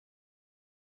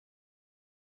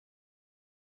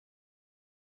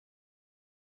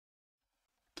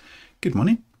Good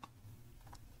morning.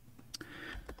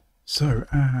 So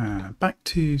back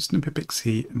to Snippet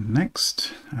Pixie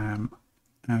next, and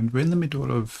we're in the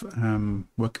middle of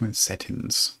working with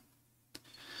settings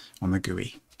on the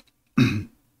GUI.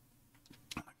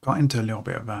 Got into a little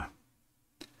bit of a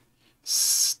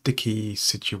sticky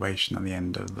situation at the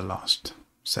end of the last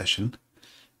session,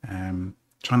 trying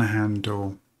to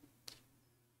handle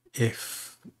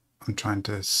if I'm trying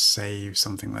to save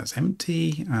something that's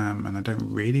empty, and I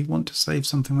don't really want to save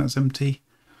something that's empty.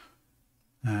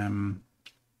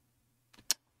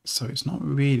 So it's not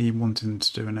really wanting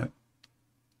to do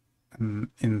an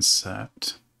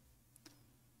insert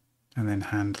and then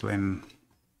handling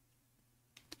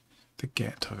the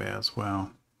get of it as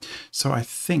well. So I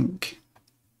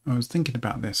was thinking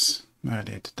about this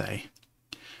earlier today.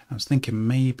 I was thinking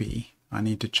maybe I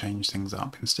need to change things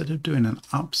up. Instead of doing an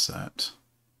upsert,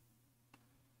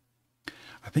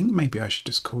 I think maybe I should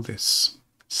just call this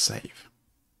save.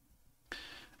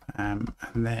 And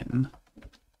then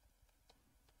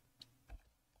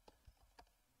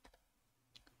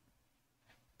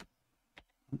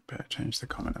better change the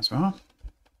comment as well.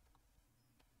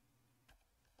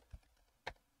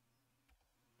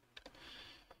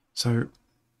 So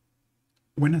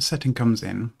when a setting comes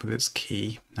in with its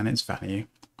key and its value,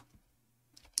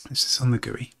 this is on the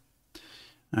GUI.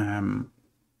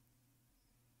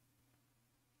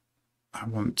 I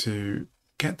want to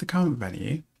get the current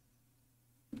value,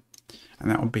 and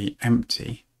that will be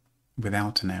empty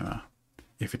without an error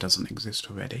if it doesn't exist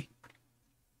already.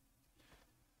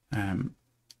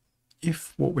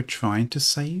 If what we're trying to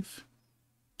save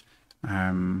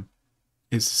is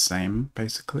the same,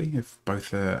 basically, if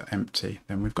both are empty,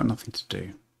 then we've got nothing to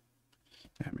do.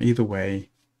 Either way,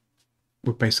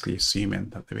 we're basically assuming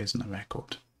that there isn't a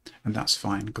record, and that's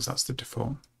fine because that's the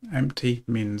default. Empty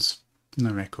means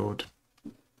no record,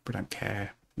 we don't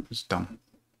care, it's done.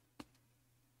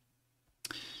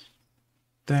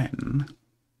 Then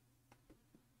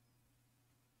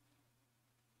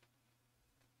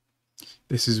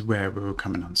this is where we were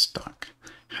coming unstuck.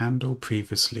 Handle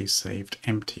previously saved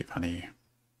empty value.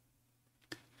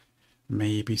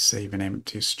 Maybe save an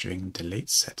empty string delete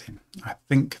setting. I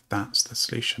think that's the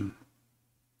solution.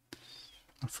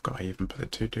 I forgot I even put a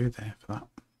to-do there for that.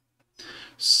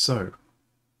 So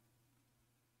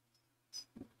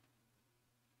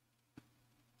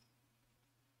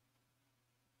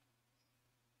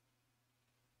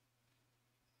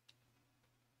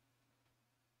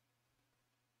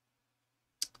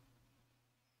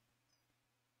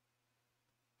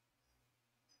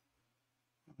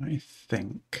I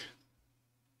think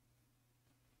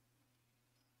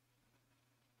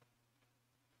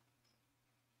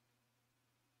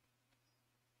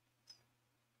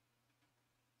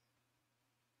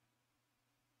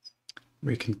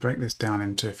we can break this down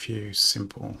into a few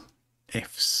simple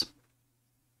ifs.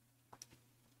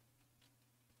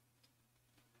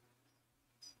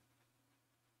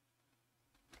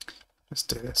 Let's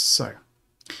do this. So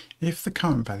if the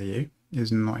current value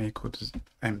is not equal to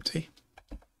empty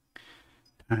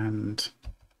and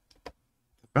the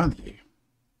value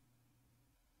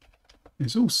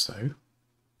is also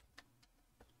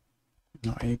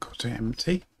not equal to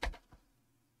empty,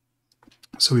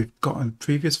 so we've got a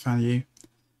previous value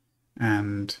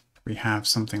and we have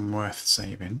something worth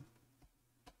saving,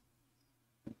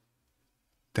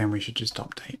 then we should just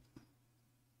update.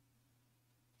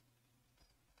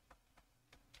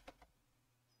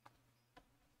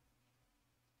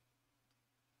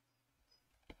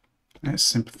 Let's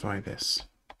simplify this.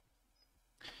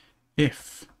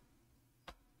 If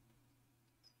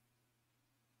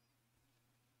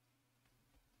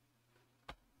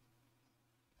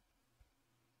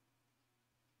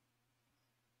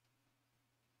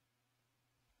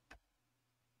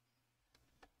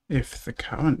the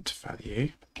current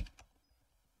value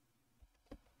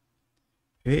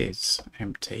is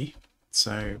empty,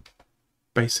 so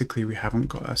basically we haven't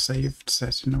got a saved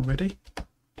setting already,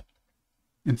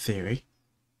 in theory,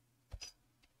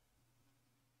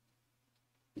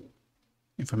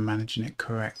 if I'm managing it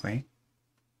correctly.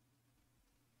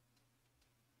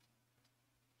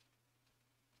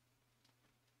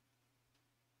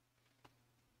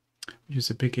 Which is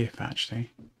a big if,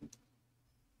 actually.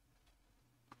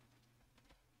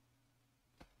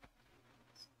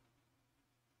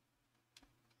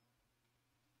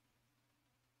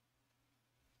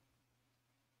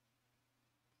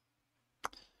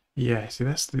 Yeah, see,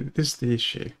 this is the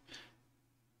issue.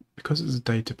 Because it's a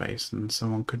database and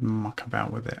someone could muck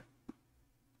about with it.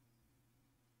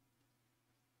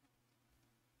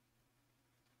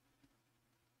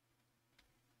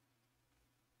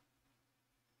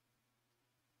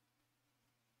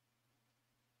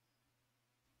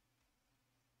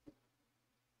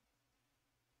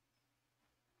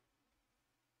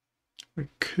 we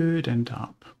could end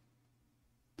up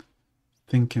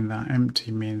thinking that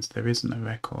empty means there isn't a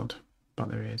record, but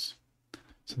there is.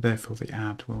 So therefore the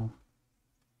add will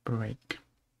break.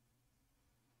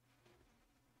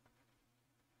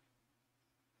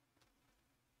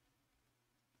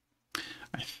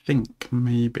 I think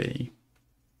maybe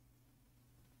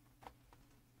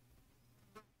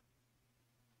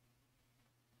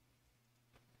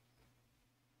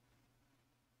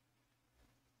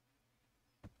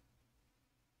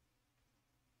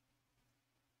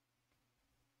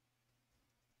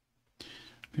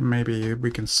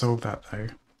we can solve that though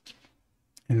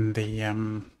in the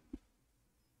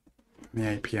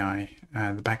API,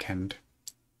 the backend.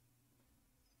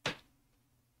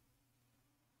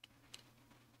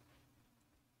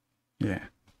 Yeah,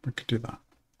 we could do that.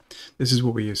 This is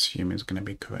what we assume is going to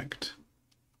be correct.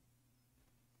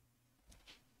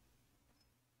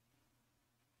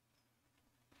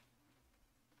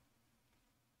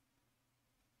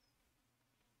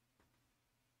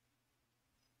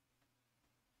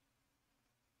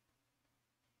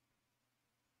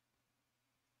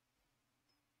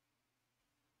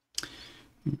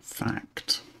 In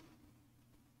fact,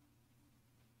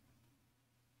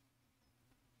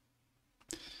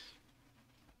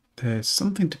 there's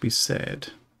something to be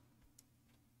said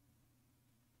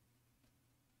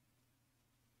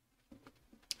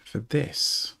for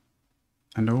this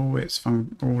and all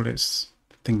its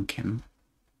thinking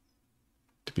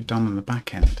to be done on the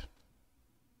back end.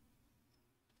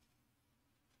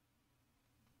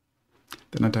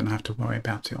 Then I don't have to worry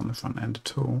about it on the front end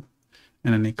at all.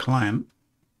 And any client,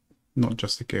 not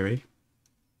just the GUI,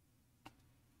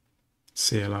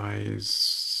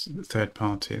 CLIs, third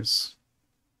parties,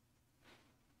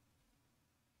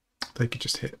 they could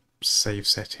just hit save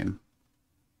setting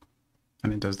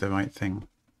and it does the right thing.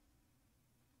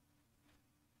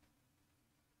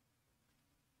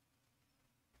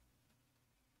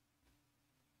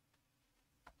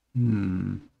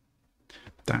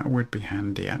 That would be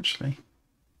handy actually.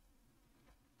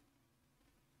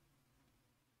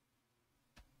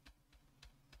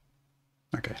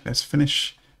 Okay, let's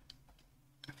finish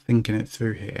thinking it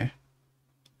through here,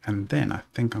 and then I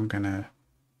think I'm gonna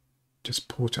just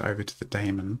port it over to the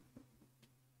daemon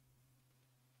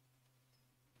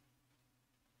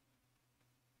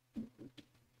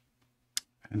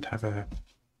and have a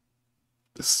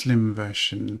slim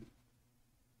version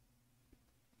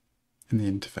in the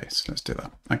interface. Let's do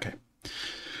that. Okay.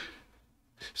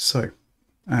 So,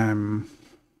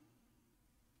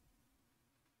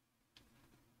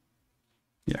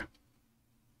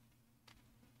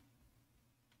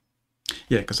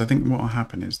 yeah, because I think what will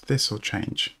happen is this will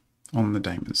change on the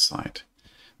daemon side.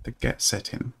 The get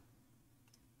setting,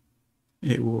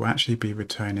 it will actually be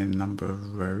returning a number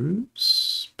of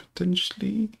rows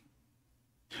potentially.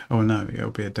 Oh no,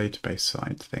 it'll be a database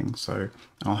side thing. So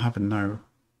I'll have a no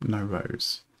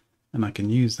rows, and I can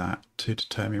use that to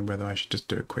determine whether I should just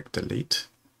do a quick delete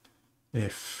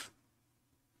if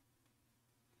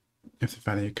the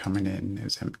value coming in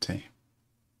is empty,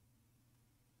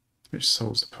 which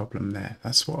solves the problem there.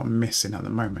 That's what I'm missing at the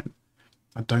moment.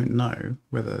 I don't know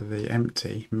whether the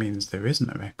empty means there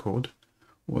isn't a record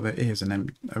or there is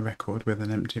a record with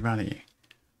an empty value.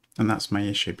 And that's my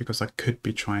issue, because I could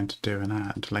be trying to do an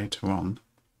add later on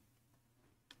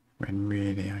when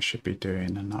really I should be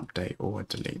doing an update or a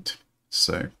delete.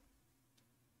 So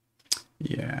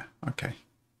yeah, okay.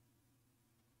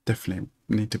 Definitely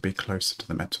need to be closer to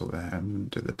the metal there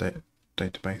and do the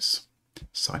database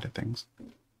side of things.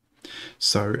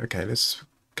 So, okay, let's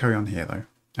carry on here though.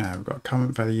 We've got a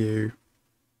current value.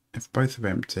 If both are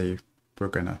empty, we're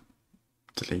going to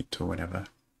delete or whatever.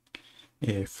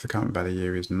 If the current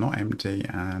value is not empty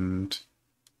and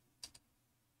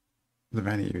the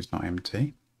value is not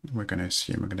empty, we're going to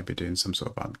assume we're going to be doing some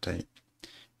sort of update.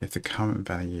 If the current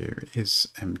value is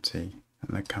empty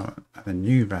and the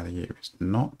new value is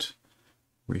not,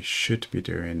 we should be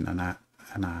doing an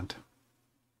add.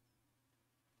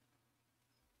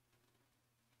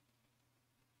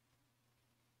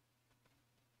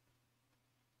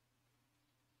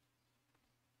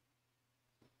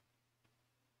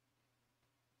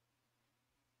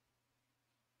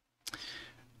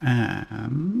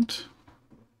 And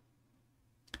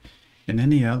in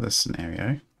any other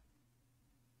scenario,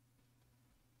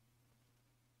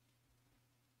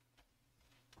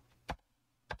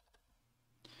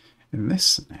 in this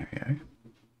scenario,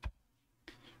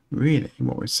 really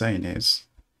what we're saying is,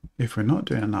 if we're not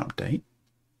doing an update,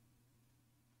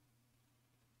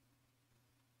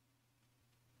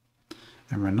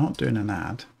 and we're not doing an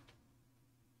add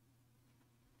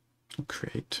or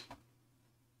create,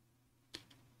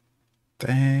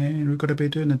 then we've got to be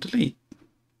doing a delete.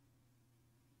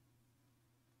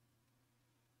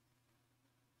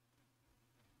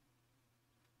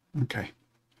 Okay,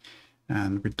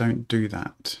 and we don't do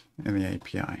that in the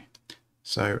API.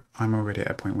 So I'm already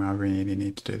at a point where I really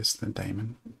need to do this in the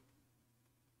daemon.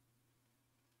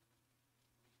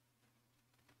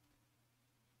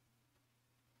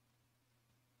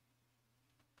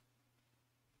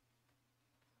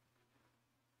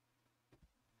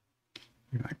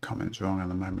 That comment's wrong at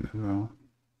the moment as well.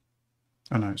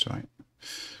 Oh no, it's right.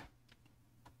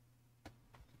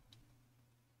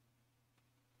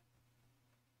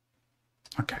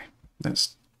 Okay,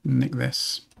 let's nick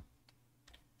this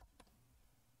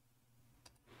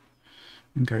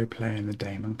and go play in the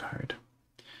daemon code.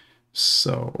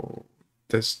 So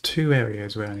there's two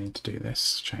areas where I need to do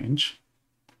this change.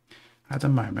 At the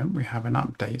moment, we have an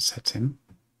update setting,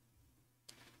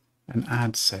 an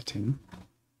add setting,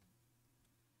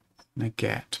 and a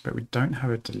get, but we don't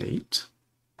have a delete.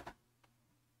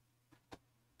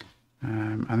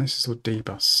 And this is all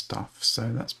dbus stuff,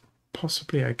 so that's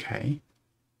possibly okay.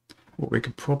 What we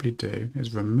could probably do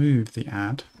is remove the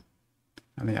add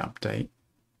and the update,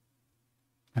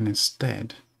 and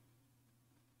instead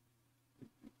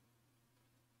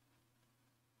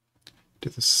do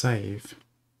the save.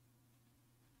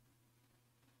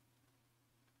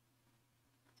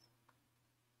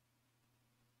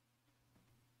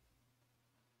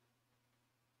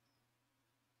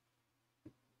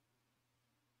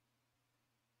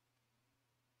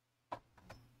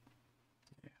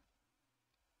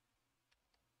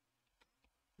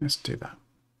 Let's do that.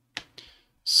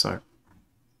 So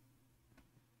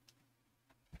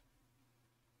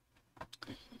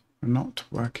we're not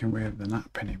working with an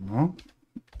app anymore.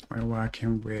 We're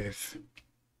working with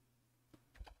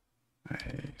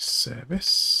a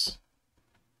service.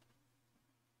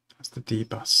 That's the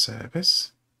dbus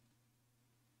service.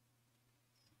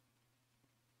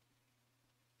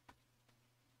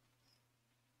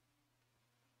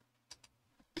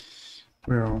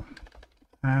 We'll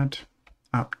add,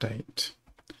 update,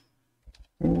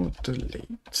 or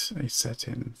delete a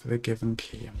setting for the given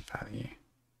key and value.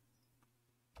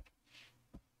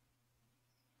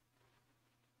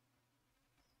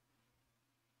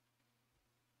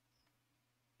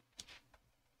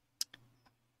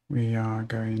 We are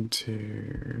going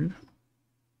to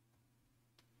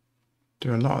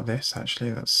do a lot of this, actually.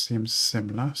 That seems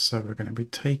similar. So we're going to be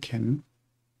taking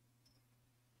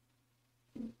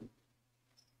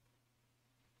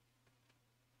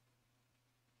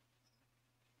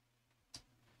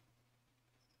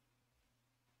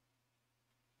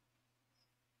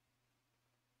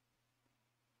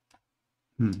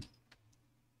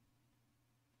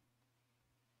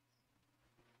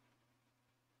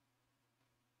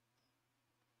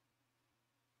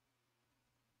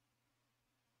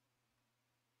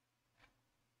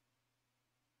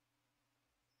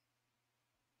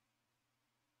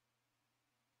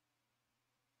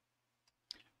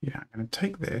yeah, I'm going to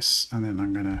take this and then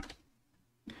I'm going to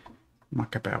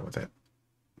muck about with it.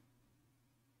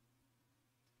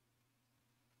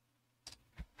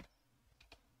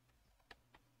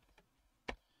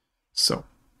 So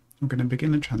I'm going to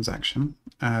begin a transaction.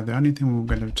 The only thing we're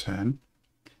going to return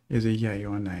is a yay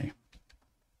or nay.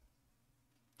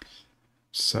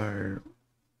 So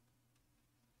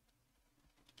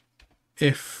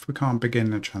if we can't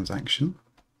begin a transaction,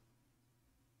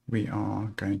 we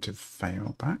are going to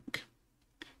fail back.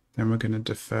 Then we're going to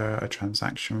defer a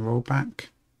transaction rollback.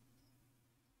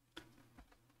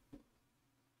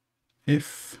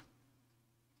 If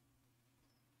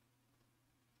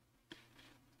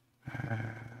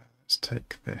let's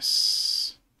take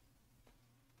this.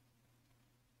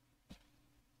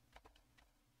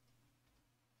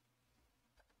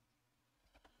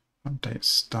 Update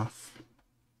stuff.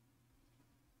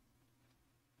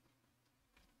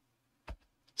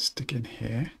 Stick in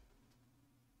here.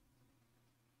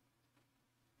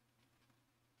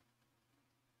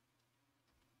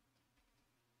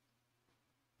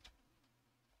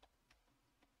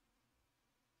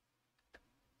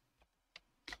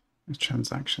 The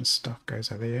transaction stuff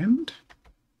goes at the end.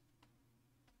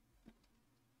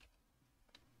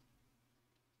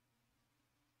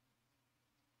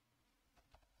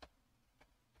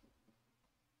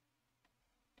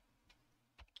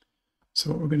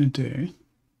 So what we're going to do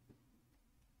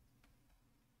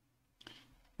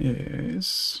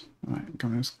is, right, I'm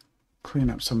going to clean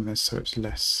up some of this so it's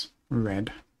less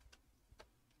red.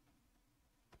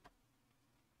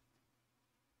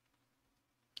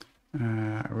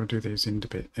 We'll do these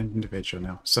individual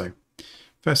now. So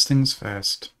first things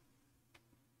first,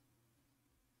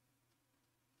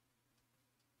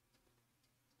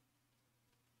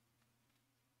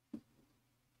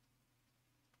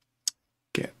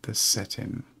 the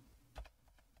setting.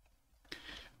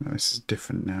 Now this is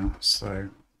different now, so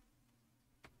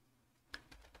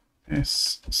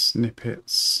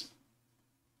snippets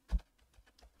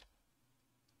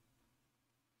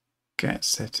get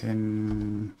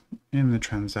setting in the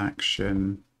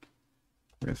transaction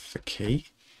with the key.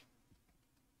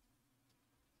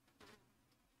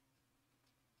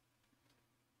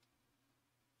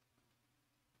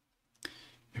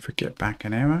 If we get back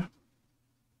an error,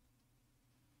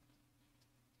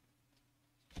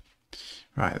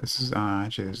 right, this is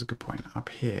actually this is a good point. Up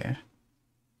here,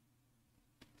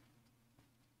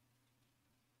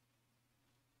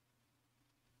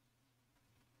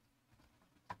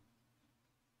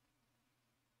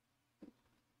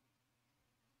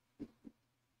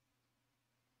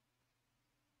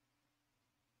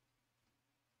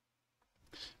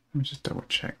 let me just double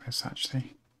check this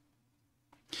actually.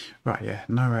 Right, yeah,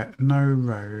 no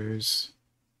rows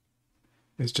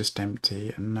is just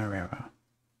empty and no error.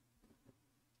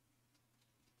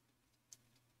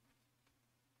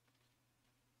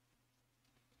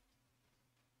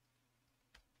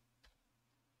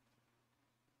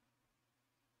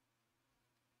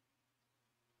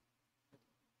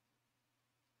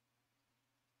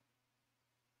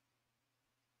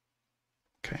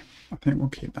 Okay, I think we'll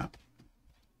keep that.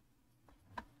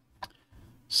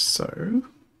 So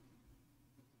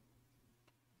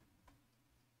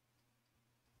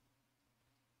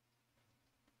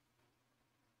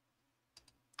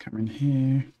come in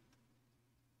here.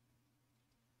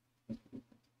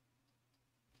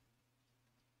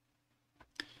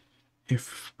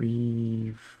 If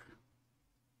we've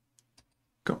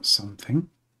got something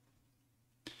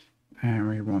and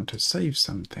we want to save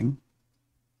something,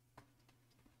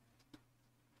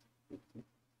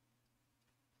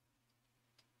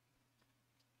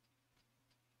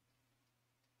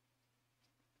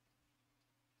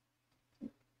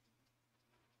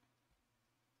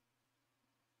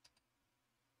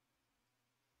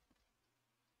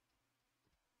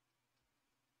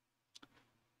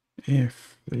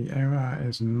 if the error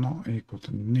is not equal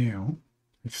to nil,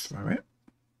 we throw it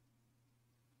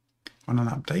on an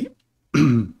update.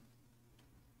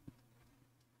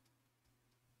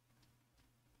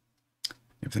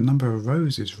 If the number of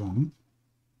rows is wrong,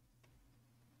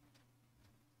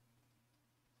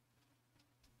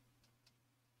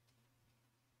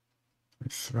 we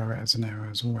throw it as an error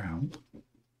as well.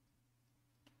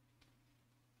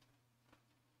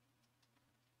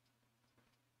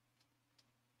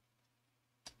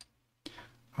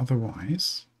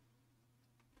 Otherwise,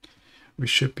 we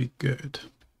should be good.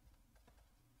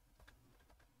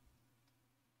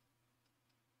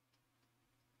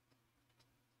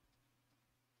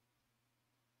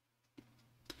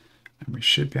 And we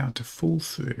should be able to fall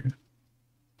through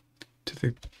to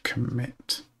the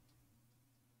commit.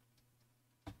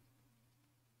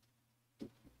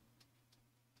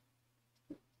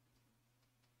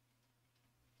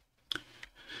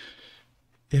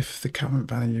 If the current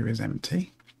value is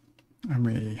empty and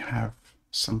we have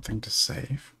something to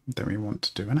save, then we want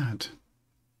to do an add.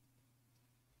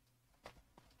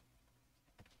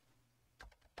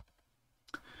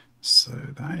 So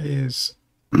that is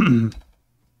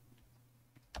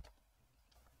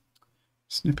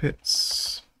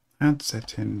snippets, add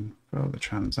setting for the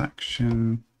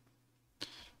transaction.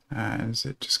 Is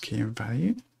it just key and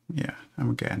value? Yeah, and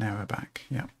we'll get an error back.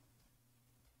 Yeah.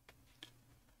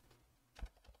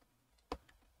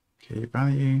 Key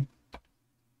value.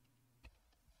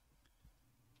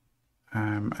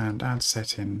 And add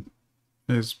setting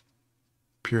is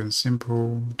pure and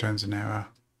simple, returns an error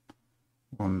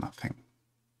or nothing.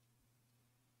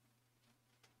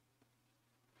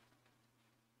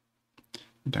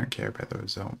 We don't care about the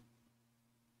result.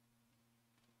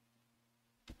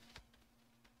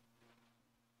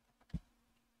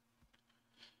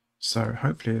 So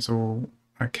hopefully it's all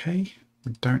okay.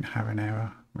 We don't have an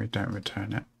error, we don't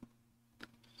return it,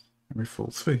 and we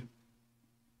fall through.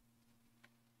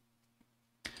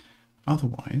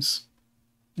 Otherwise,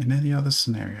 in any other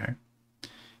scenario,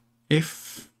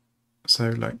 if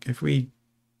we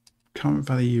current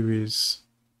value is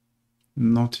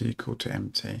not equal to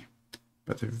empty,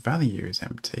 but the value is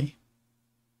empty,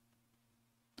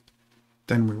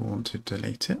 then we want to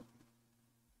delete it.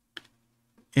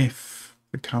 If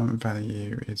the current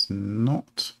value is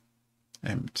not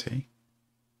empty,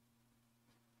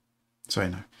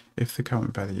 if the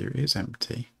current value is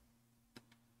empty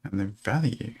and the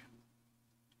value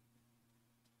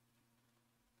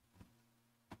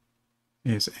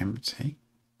is empty,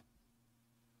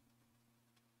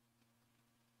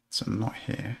 so not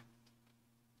here,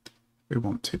 we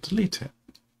want to delete it.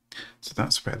 So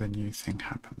that's where the new thing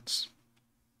happens.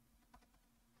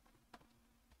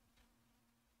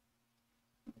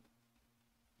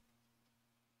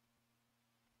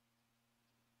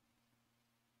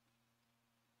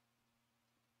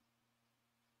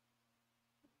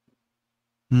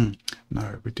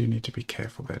 No, we do need to be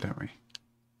careful there, don't we?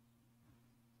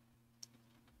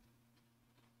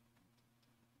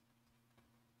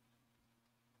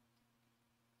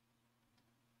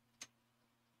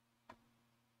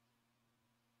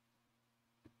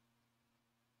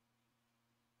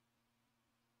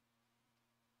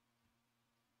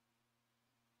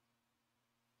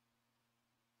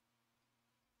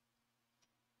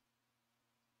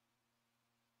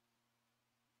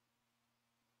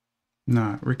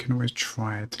 No, we can always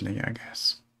try delete, I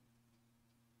guess.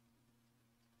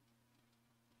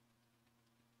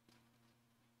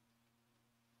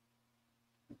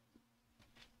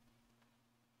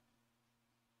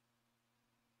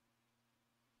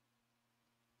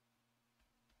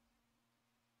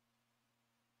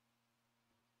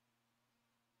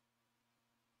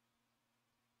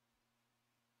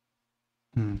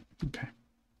 Okay.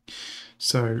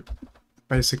 So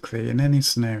basically, in any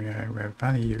scenario where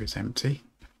value is empty,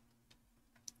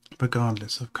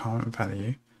 regardless of current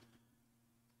value,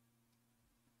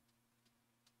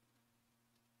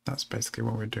 that's basically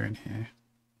what we're doing here.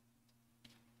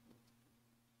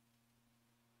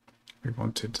 We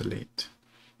want to delete,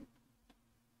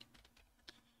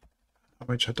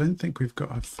 which I don't think we've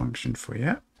got a function for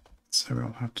yet, so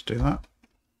we'll have to do that.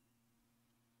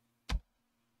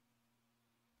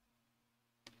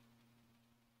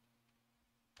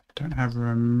 Don't have a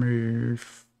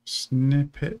remove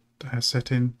snippet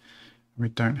setting. We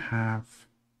don't have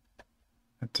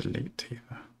a delete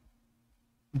either.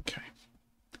 Okay,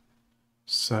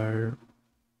 so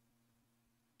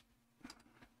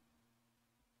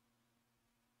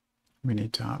we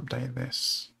need to update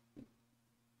this.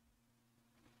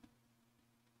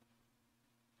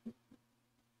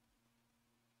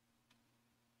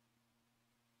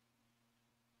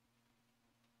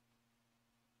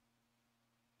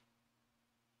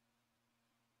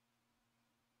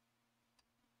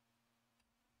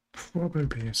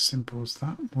 Probably as simple as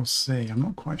that. We'll see. I'm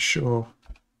not quite sure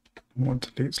what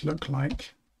deletes look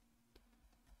like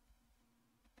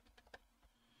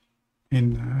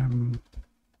in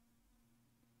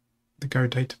the Go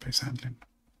database handling.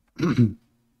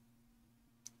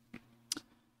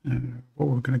 What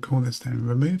we're going to call this then?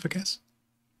 Remove, I guess.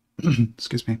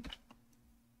 Excuse me.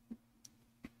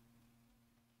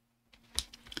 I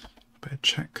better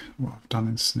check what I've done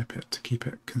in Snippet to keep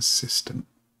it consistent.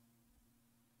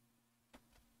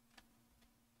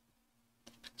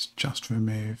 It's just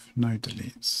remove, no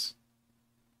deletes.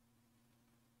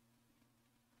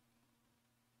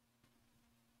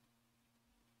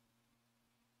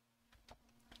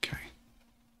 Okay.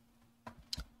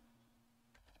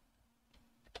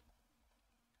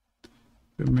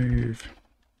 Remove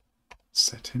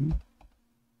setting.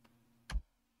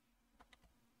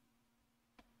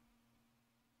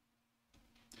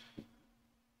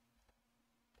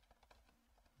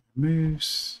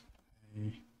 Removes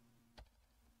a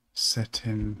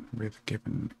setting with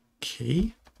given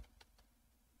key.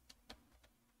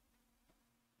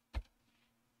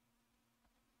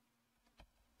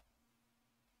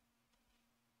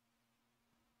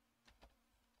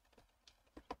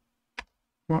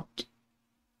 What?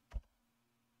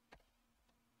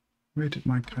 Where did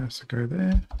my cursor go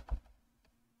there?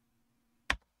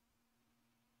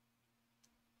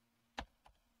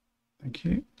 Thank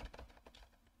you.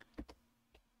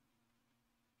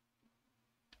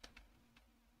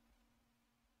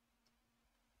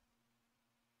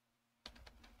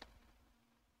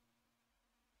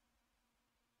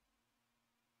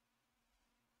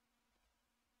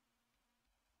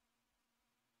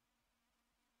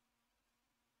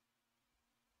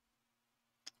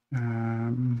 I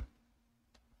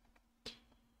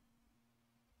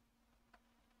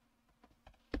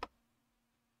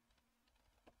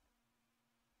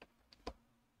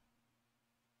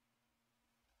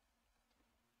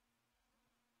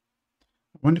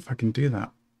wonder if I can do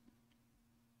that.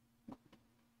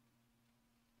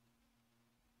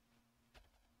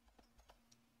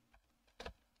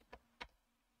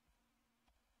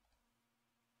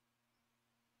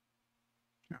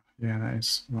 Yeah, that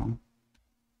is wrong.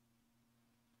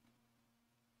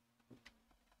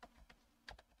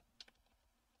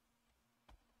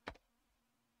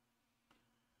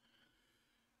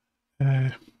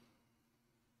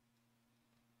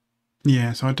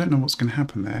 Yeah, so I don't know what's going to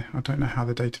happen there. I don't know how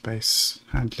the database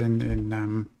handling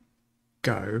in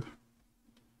Go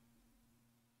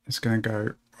is going to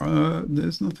go,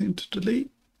 there's nothing to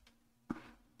delete,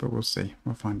 but we'll see.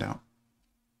 We'll find out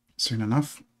soon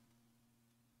enough.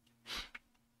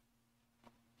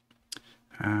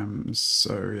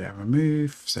 So yeah,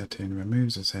 remove setting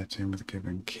removes a setting with a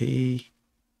given key.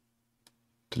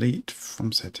 Delete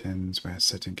from settings where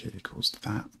setting key equals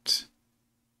that.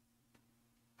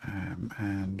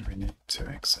 And we need to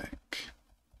exec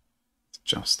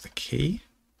just the key.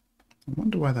 I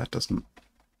wonder why that didn't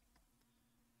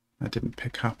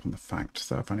pick up on the fact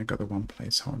that I've only got the one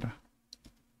placeholder.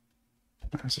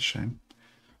 That's a shame.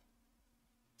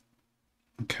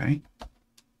 Okay.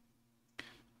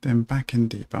 Then back in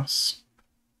dbus,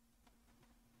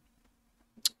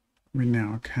 we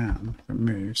now can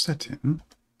remove setting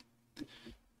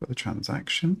for the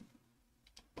transaction.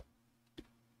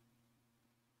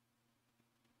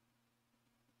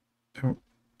 Oh,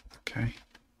 okay.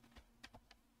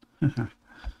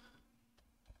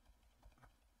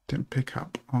 Didn't pick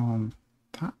up on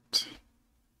that.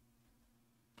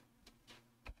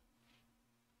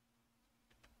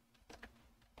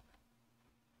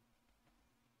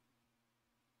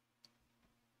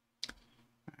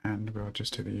 And we'll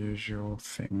just do the usual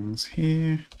things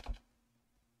here.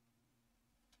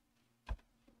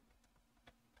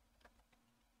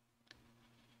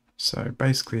 So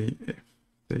basically, if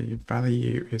the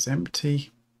value is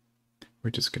empty, we're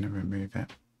just going to remove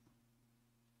it.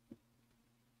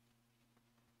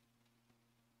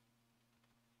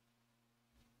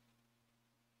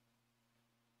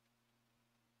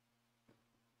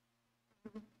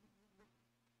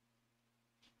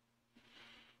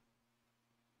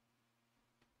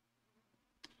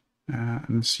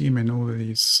 And assuming all of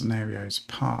these scenarios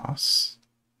pass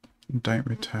and don't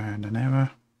return an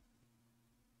error,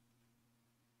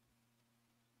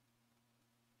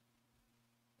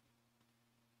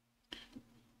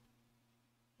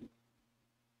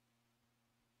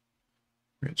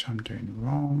 which I'm doing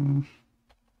wrong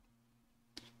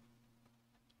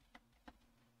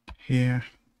here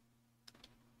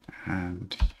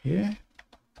and here.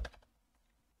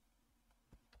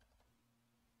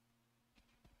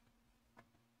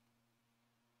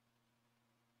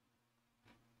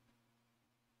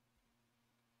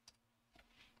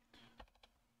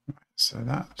 So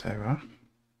that error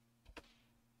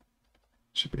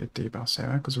should be a dbus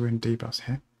error because we're in dbus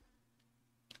here.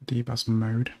 Dbus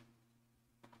mode.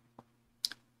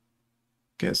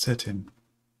 Get setting.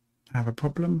 Have a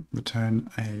problem, return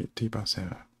a dbus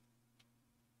error.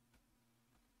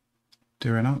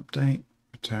 Do an update,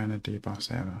 return a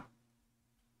dbus error.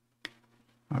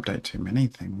 Update too many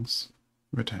things,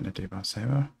 return a dbus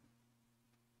error.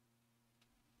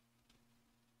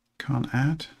 Can't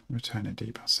add, return a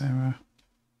dbus error.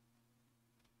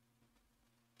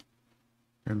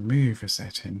 Remove a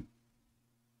setting,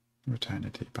 return a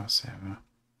dbus error.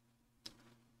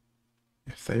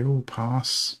 If they all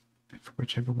pass, if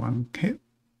whichever one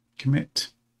commit,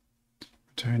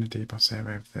 return a dbus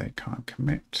error. If they can't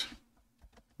commit,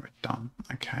 we're done.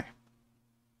 Okay.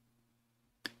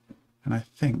 And I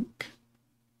think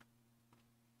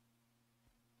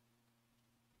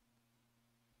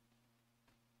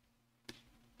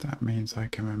that means I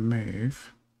can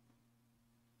remove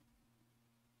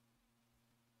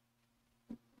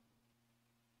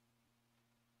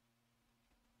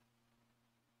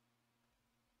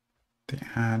the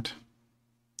add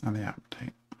and the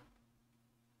update.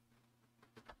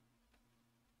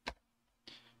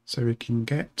 So we can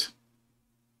get,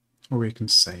 or we can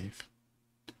save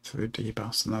through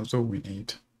dbus, and that's all we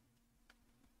need.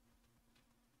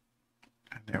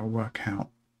 And it'll work out,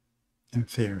 in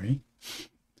theory,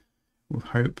 we'll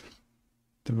hope,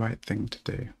 the right thing to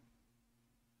do.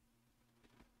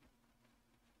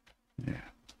 Yeah,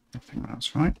 I think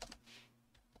that's right.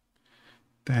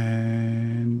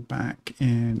 Then back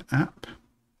in app.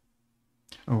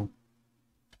 Oh,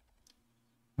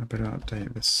 I better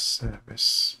update the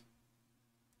service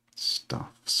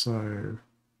stuff. So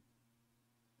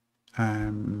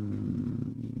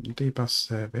dbus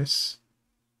service,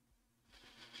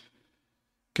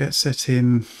 get set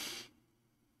in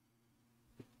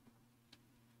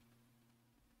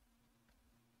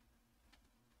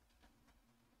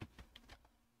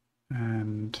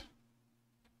and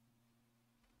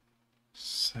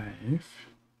save.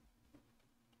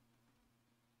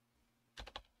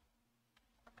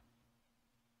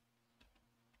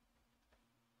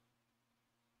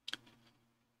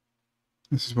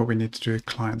 This is what we need to do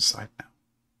client side now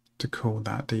to call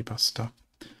that dbus stuff.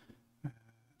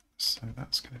 So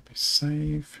that's going to be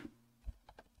save.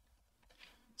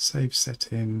 Save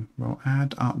setting. We'll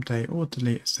add, update, or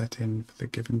delete a setting for the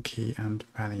given key and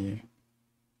value.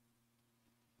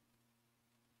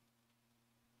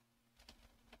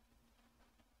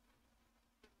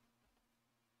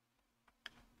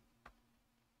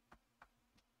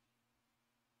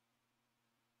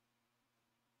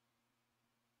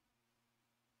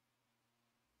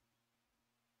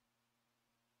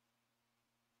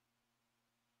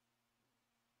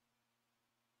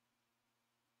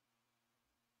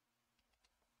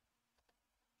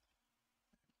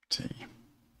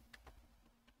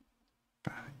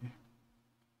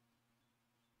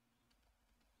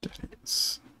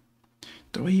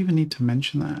 Do I even need to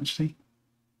mention that actually?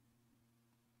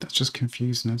 That's just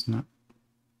confusing, isn't it?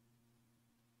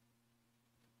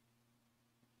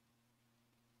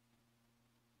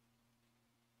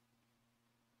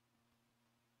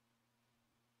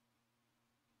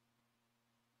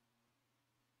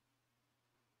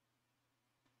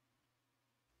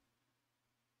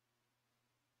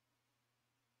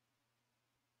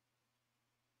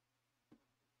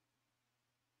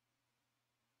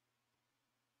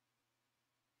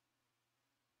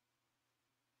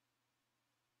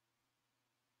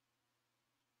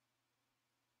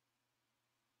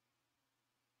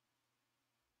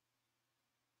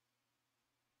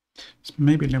 It's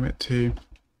maybe a little bit too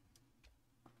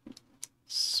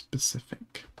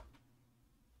specific.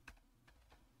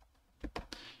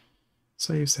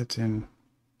 Save setting.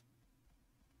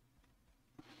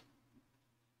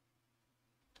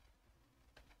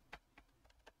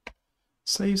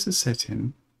 Saves the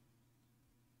setting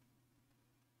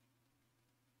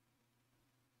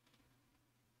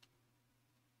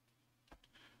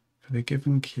for the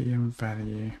given key and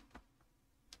value.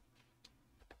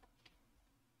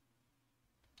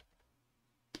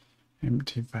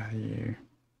 Empty value.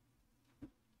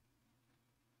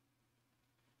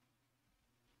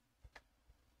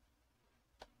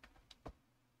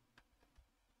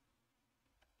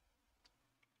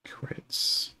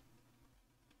 Quits.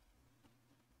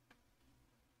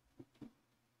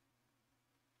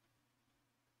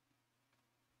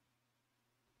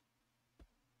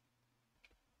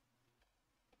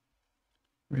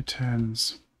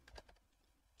 Returns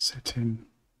setting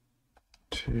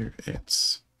to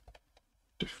its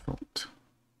default.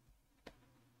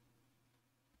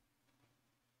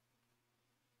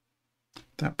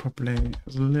 That probably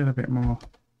is a little bit more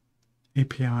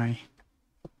API.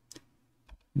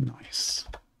 Nice.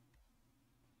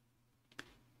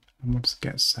 And what does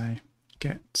get say?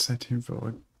 Get setting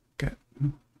for get.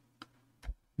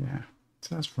 Yeah,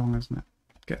 so that's wrong, isn't it?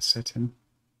 Get setting.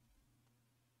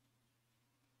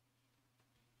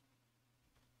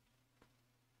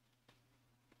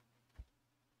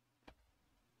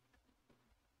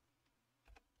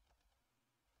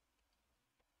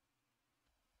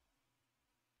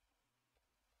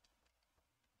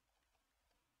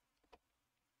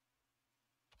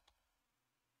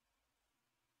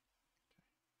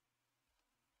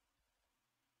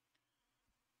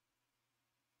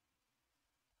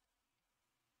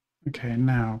 Okay,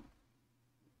 now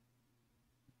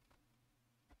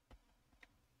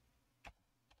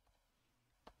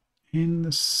in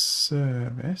the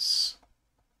service,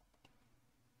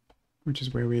 which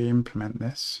is where we implement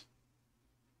this,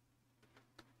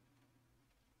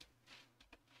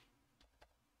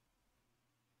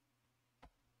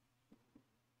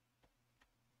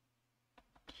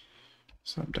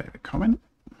 so update the comment.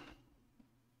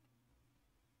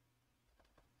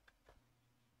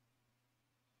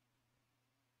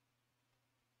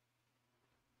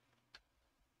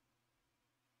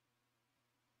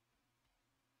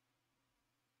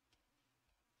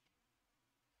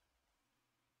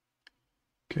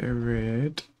 Get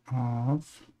rid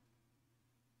of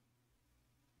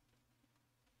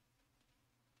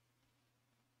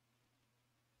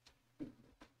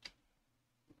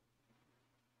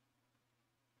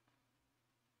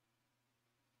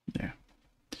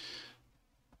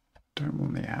don't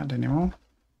want the ad anymore.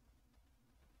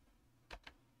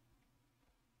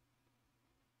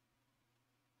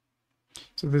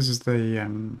 So this is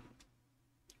the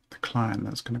client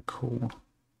that's going to call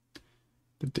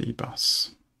the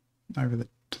dbus over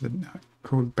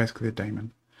called basically the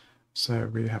daemon. So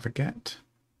we have a get,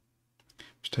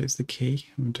 which takes the key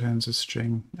and returns a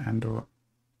string and or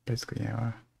basically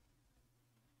our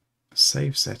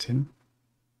save setting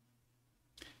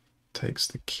takes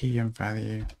the key and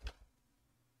value,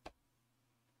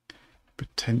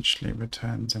 potentially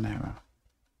returns an error.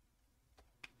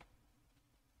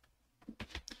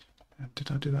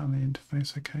 Did I do that on the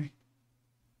interface? Okay.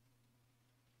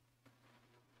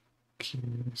 Key,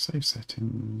 save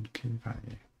setting, key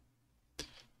value.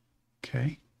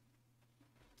 Okay.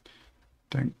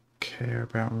 Don't care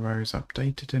about rows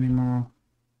updated anymore.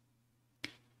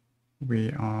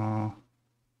 We are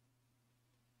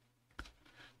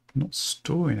not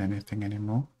storing anything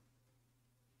anymore.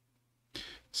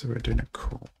 So we're doing a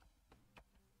call.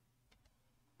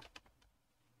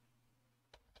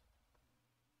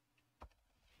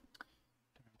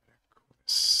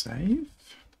 Save.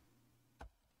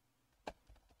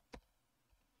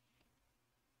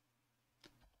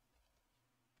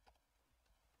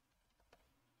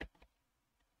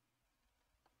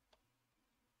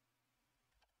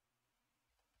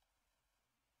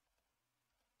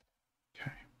 Okay.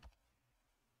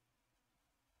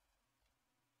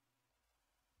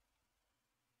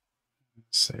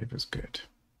 Save is good.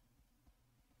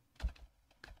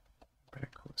 Better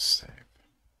call it save.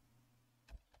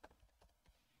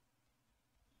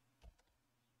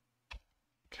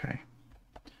 Okay,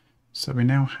 so we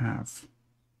now have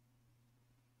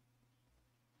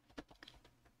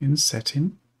in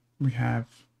setting, we have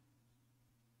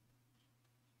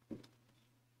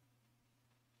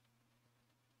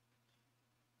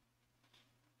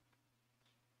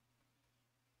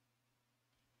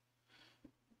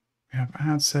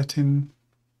add setting,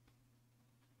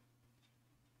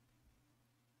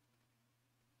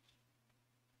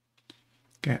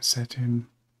 get setting,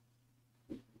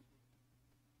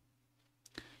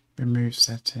 remove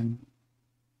setting,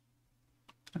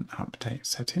 and update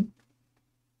setting.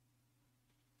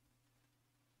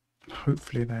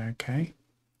 Hopefully they're okay.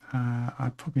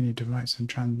 I probably need to write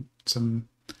some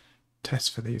tests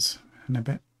for these in a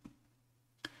bit.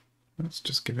 Let's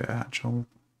just give it an actual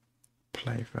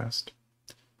play first.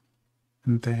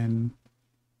 And then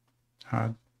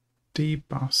our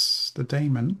dbus, the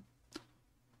daemon,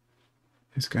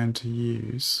 is going to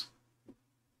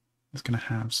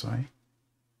have,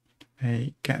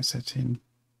 a get setting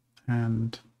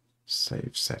and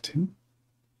save setting.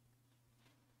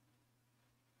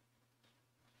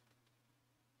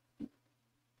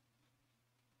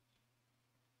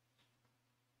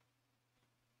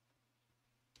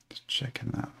 Just checking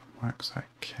that works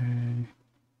okay.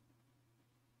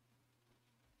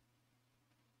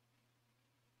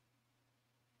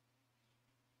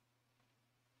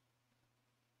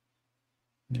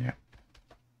 Yeah.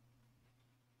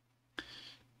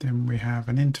 Then we have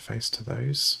an interface to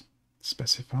those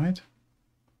specified.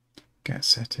 Get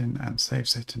setting and save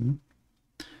setting.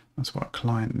 That's what a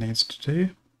client needs to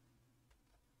do.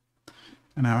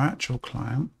 And our actual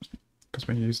client, because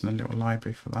we're using a little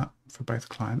library for that, for both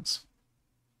clients,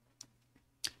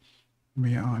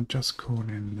 we are just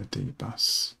calling the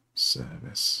dbus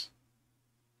service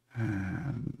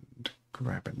and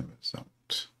grabbing the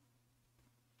result.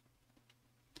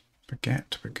 For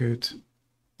get, we're good.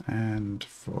 And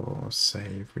for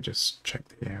save, we just check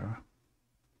the error.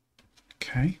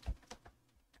 Okay.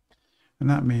 And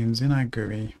that means in our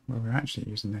GUI, where we're actually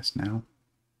using this now,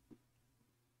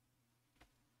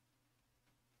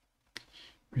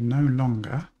 we no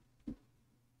longer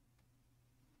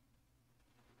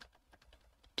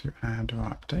to add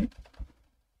or update.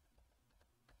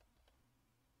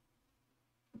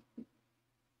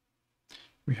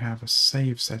 We have a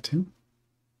save setting.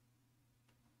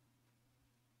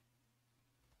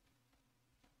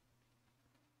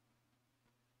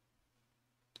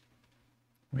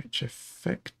 Which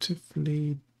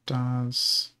effectively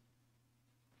does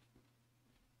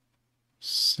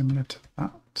similar to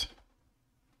that,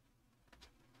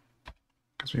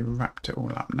 because we wrapped it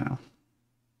all up now.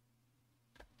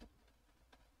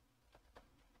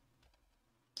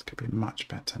 This could be much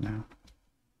better now.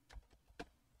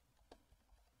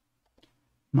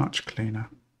 Much cleaner.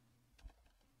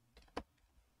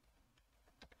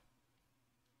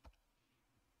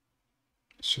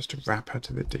 It's just a wrapper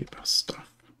to the dbus stuff.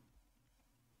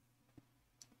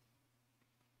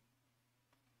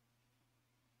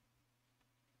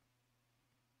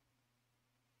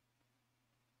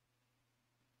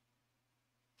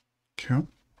 Cool.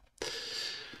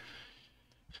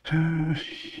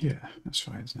 Yeah, that's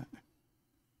right, isn't it?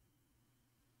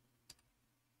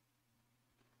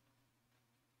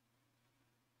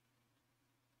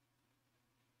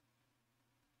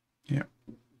 Yep.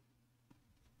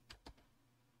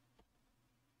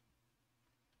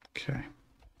 Okay.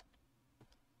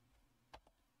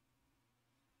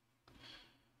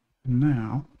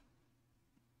 Now,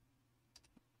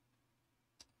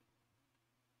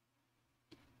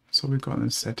 so we've got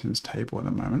the settings table at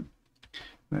the moment.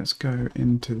 Let's go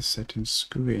into the settings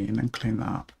screen and clean that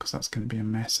up, because that's going to be a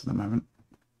mess at the moment.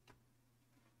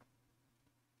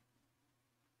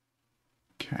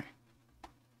 Okay.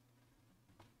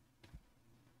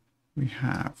 We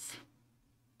have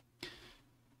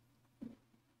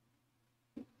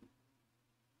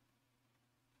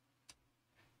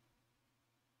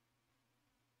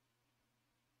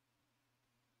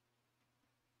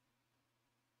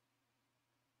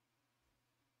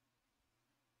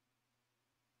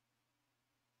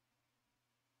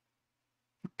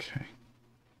okay.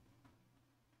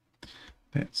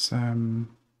 Let's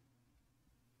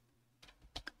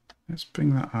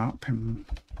bring that up and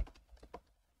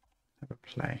have a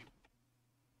play.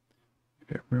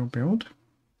 It will build.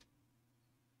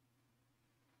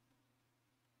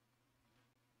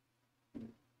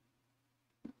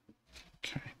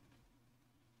 Okay.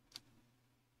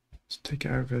 Let's take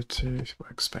it over to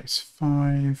workspace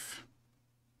 5.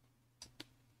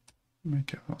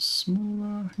 Make it a lot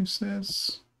smaller, who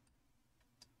says?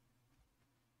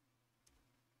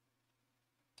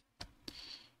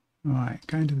 Alright,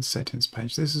 going to the settings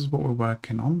page. This is what we're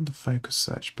working on, the focus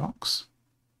search box.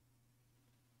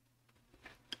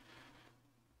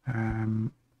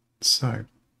 So I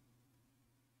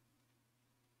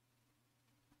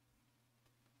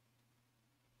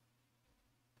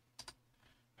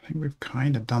think we've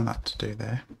kind of done that to do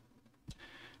there.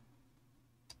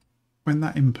 When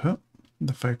that input,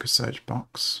 the focus search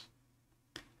box,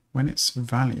 when its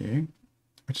value,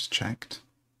 which is checked,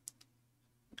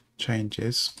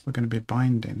 changes, we're going to be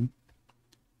binding.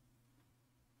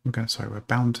 We're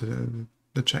bound to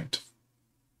the checked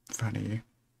value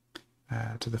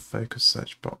to the focus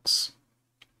search box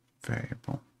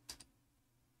variable,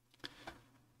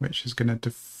 which is going to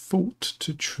default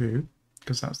to true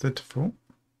because that's the default.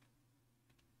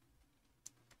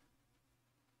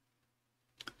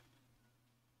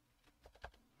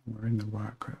 We're in the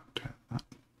work to that.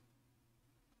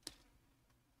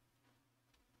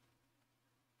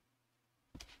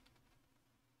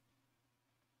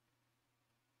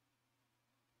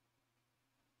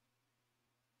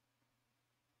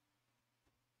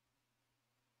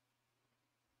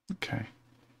 Okay.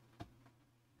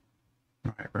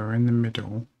 Right, we're in the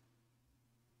middle.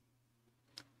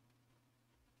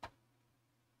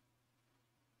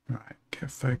 Right, get a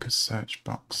focus search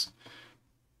box.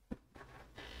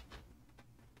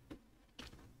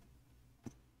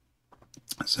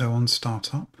 So on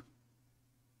startup,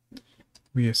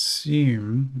 we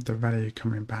assume the value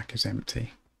coming back is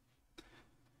empty.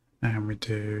 And we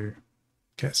do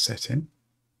get setting.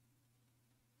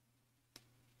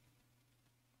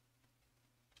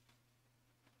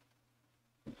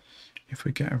 If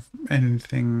we get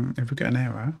anything, if we get an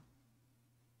error,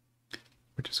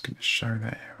 we're just going to show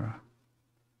that error.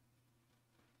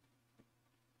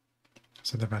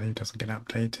 So the value doesn't get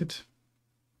updated.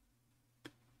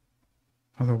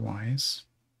 Otherwise,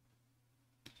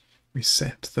 we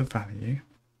set the value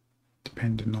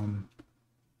depending on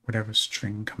whatever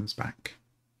string comes back.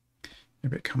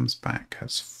 If it comes back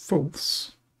as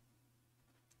false,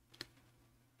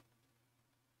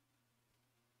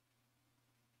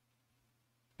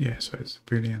 yeah, so it's a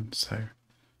Boolean, so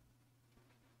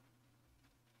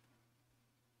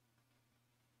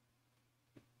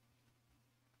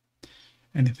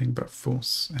anything but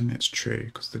false, and it's true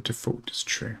because the default is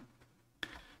true.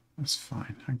 That's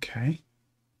fine, okay.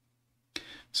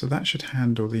 So that should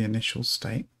handle the initial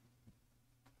state.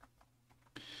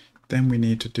 Then we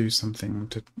need to do something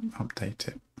to update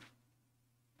it.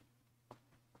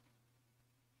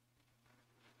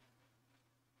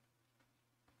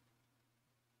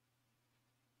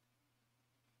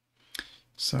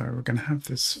 So we're going to have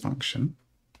this function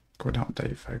called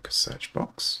update focus search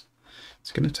box.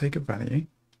 It's going to take a value,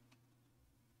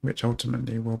 which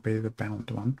ultimately will be the bound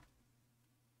one.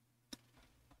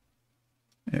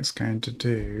 It's going to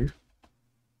do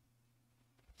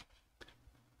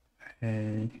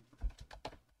a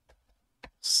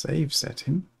save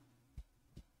setting.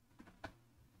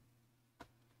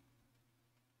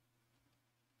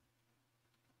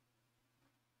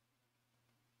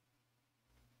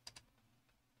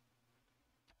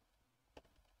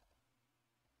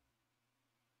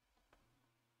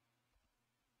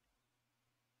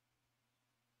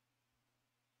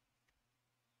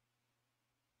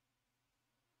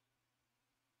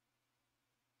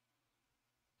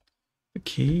 The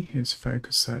key is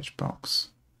focus search box,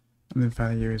 and the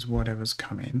value is whatever's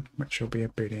come in, which will be a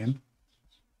Boolean.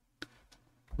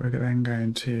 We're then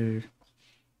going to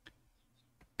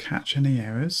catch any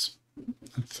errors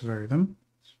and throw them,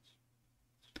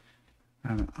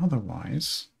 and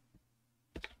otherwise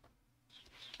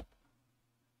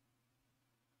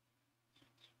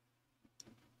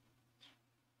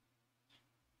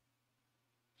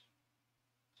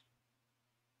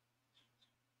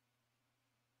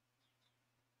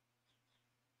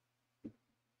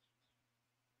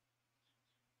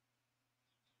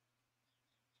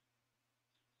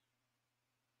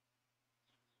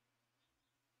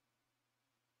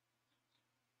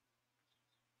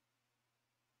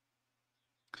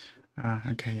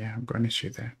okay, yeah, I've got an issue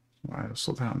there. Well, I'll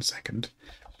sort that out in a second.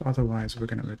 But otherwise, we're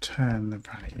going to return the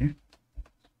value.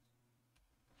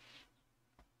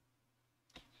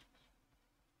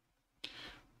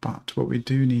 But what we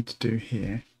do need to do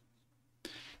here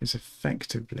is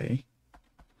effectively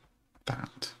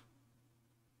that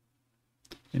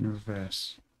in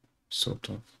reverse, sort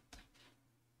of.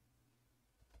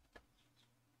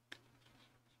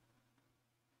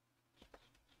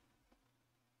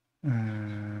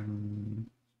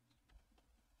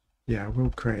 yeah, I will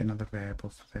create another variable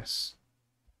for this.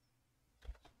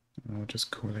 I'll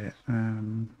just call it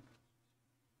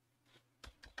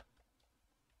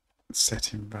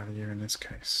setting value in this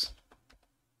case.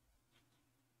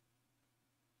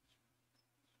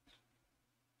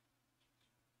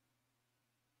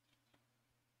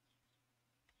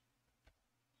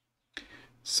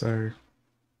 So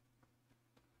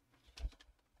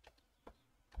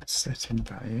setting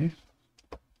value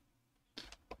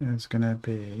is going to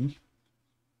be,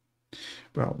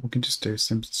 well, we can just do a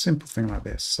simple thing like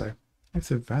this. So if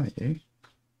the value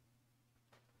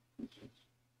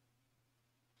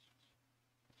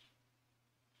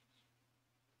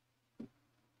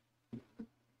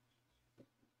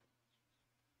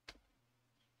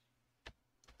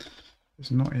is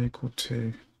not equal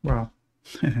to, well,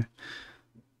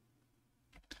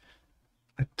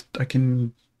 I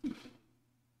can,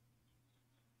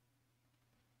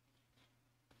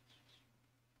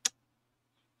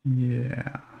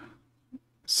 yeah,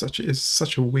 it's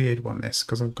such a weird one, this,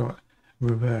 because I've got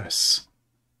reverse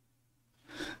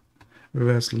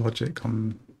logic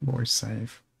on voice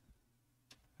save.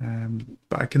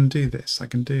 But I can do this. I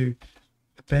can do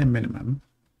the bare minimum.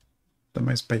 The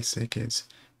most basic is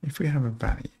if we have a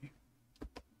value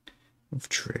of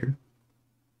true,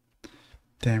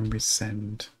 then we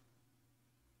send,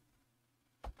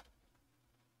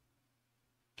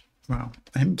 well,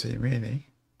 empty really,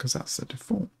 because that's the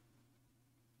default.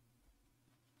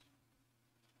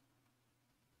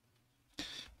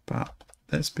 But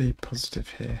let's be positive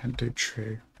here and do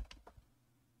true,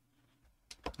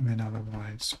 and then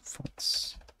otherwise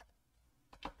false.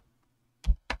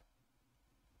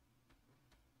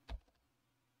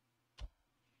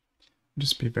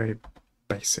 Just be very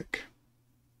basic,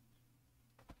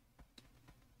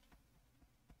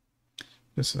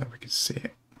 just so that we can see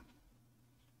it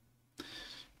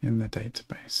in the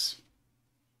database.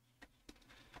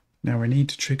 Now we need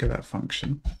to trigger that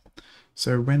function.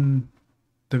 So when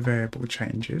the variable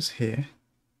changes here,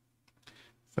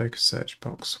 focus search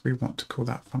box, we want to call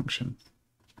that function.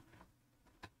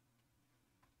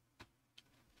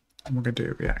 And we're going to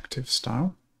do it reactive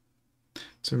style.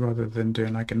 So rather than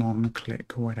doing like an on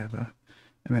click or whatever,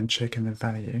 and then checking the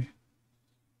value,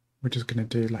 we're just going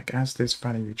to do like as this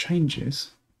value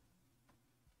changes.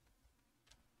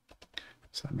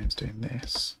 So that means doing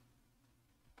this.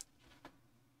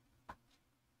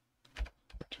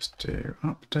 We'll just do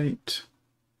update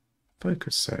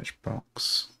focus search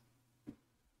box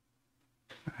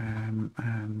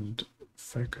and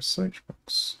focus search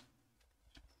box.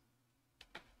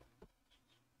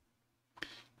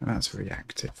 And that's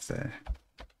reactive there.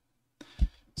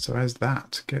 So as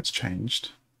that gets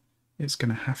changed, it's going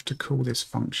to have to call this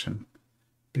function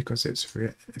because it's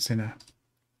in a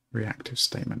reactive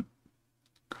statement.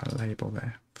 Got a label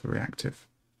there for reactive.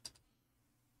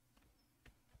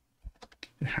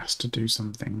 It has to do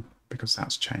something because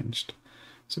that's changed.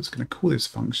 So it's going to call this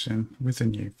function with a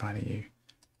new value.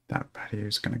 That value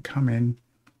is going to come in,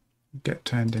 get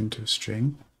turned into a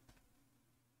string.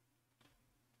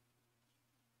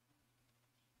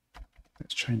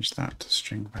 Let's change that to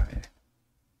string value.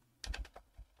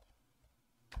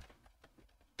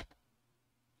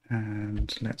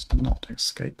 And let's not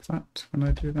escape that when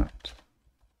I do that.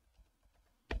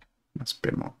 That's a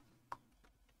bit more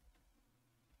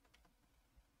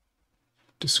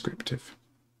descriptive.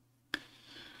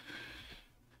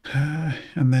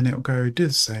 And then it'll go do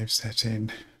the save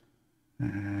setting,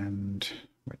 and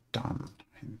we're done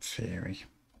in theory.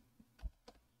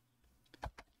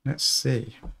 Let's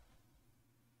see.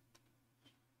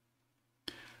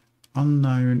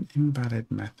 Unknown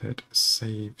invalid method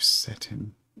save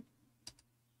setting.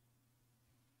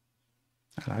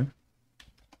 Hello.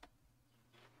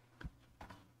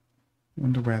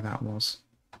 Wonder where that was,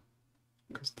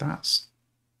 because that's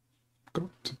got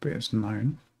to be as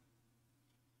known.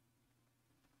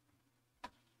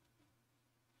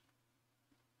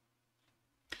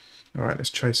 All right, let's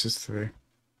trace this through.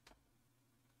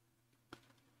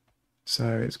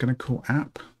 So it's going to call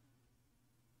app,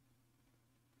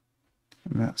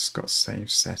 and that's got save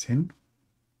setting.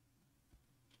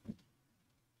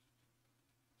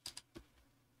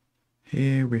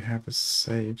 Here we have a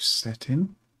save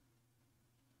setting,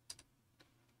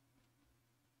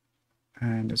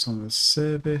 and it's on the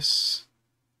service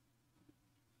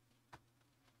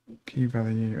key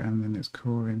value, and then it's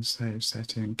calling save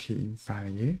setting key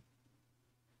value,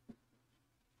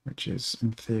 which is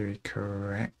in theory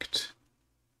correct.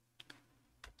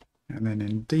 And then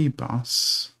in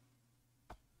dbus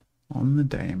on the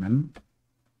daemon,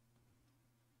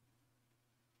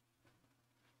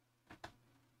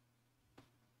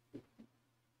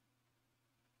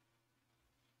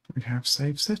 we have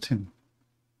save setting.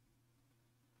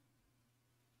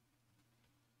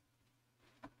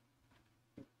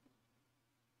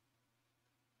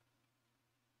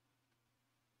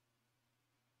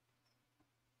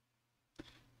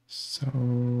 So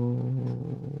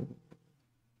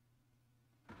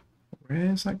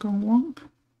where's that gone wrong?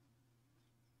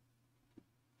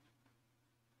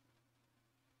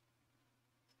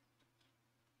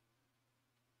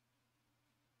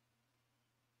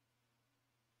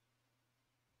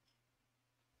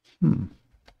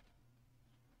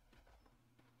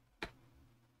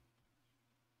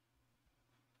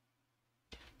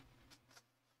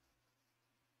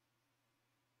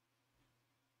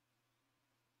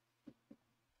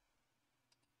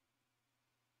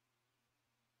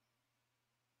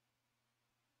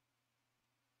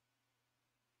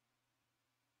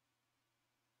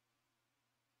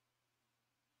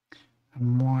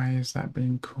 And why is that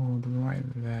being called right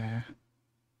there?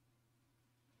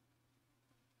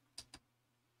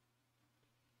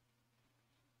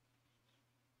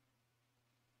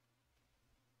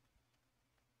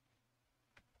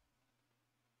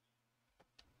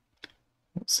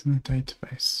 What's in the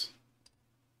database?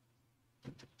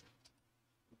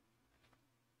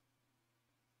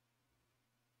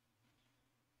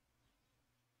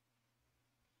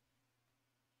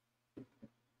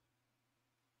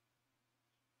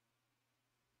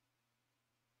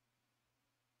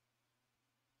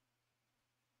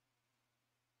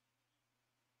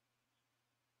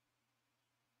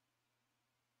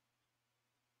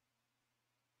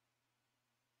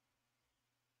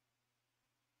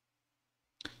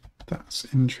 That's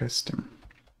interesting.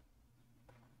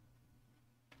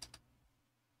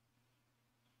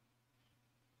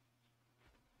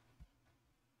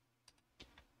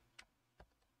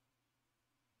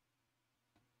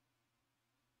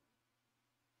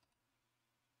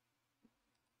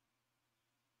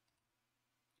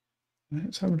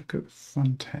 Let's have a look at the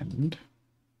front end.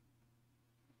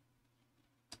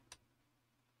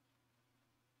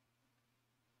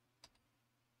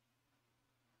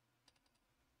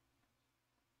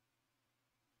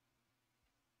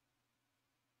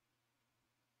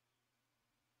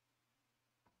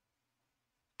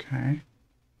 Okay.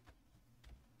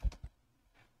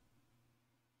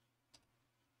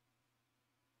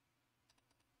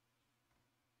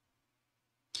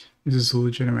 This is all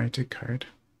the generated code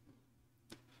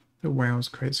that Wales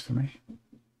creates for me.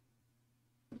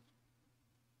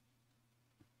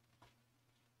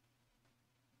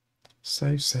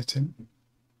 Save setting.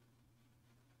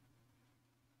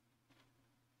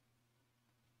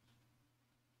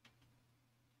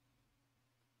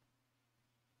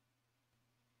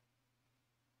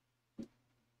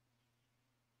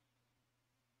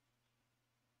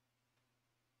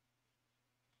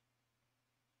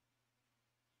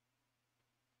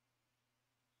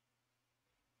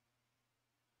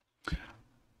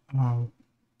 Oh,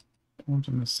 hold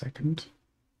on a second.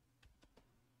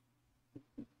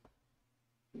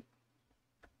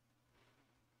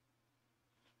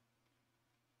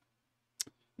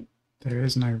 There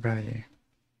is no value.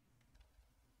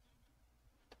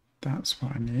 That's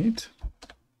what I need.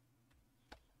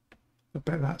 I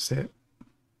bet that's it.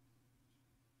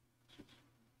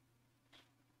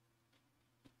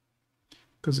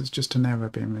 Because it's just an error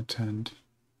being returned.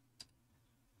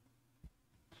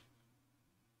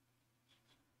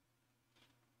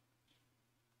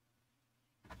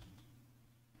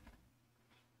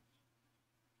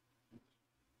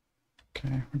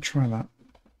 Okay, we'll try that.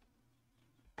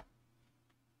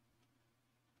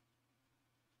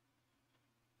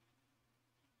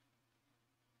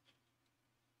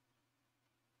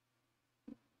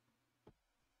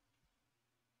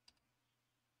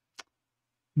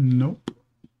 Nope.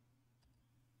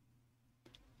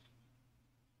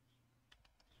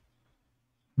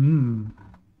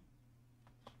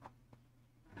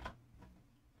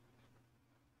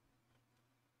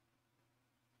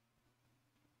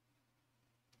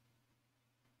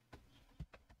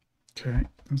 Okay,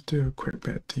 let's do a quick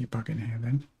bit of debugging here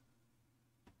then.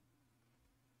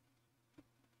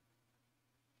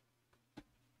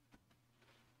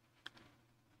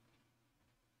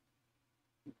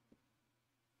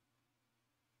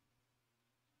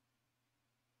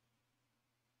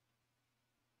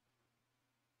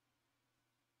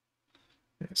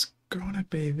 It's gotta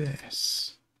be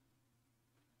this.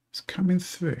 It's coming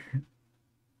through.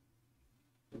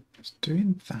 It's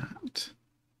doing that.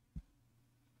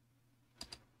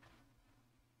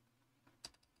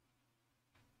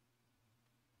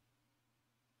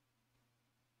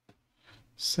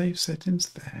 Save settings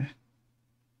there.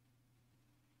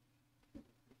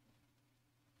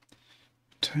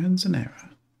 returns an error.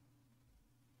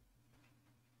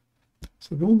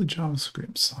 So all the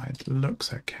JavaScript side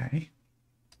looks okay.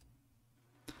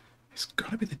 It's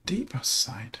got to be the debug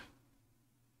side.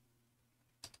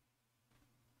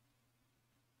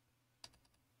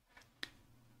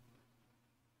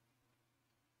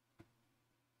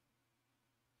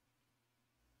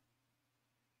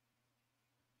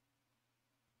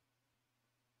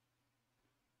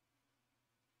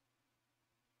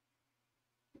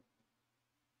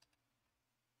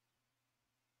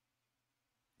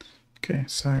 Okay,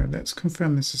 so let's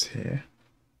confirm this is here.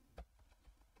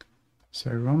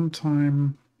 So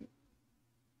runtime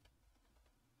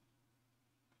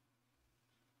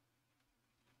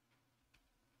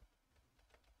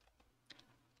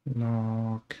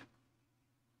log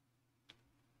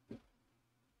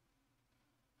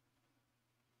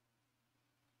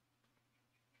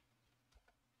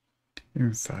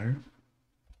info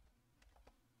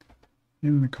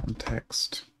in the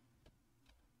context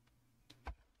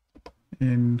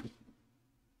in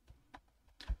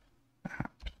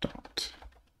app.save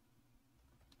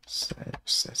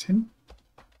setting.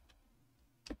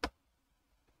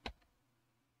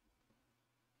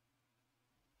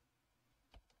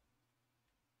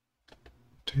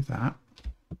 Do that.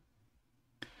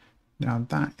 Now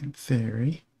that in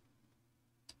theory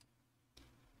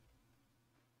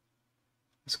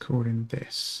is calling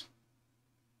this.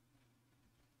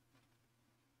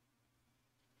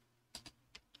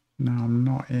 Now I'm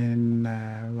not in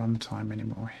runtime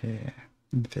anymore here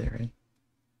in theory.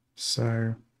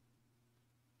 So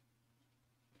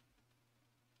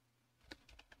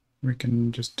we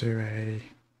can just do a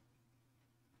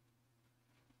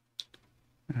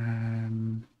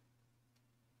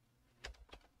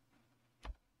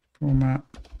format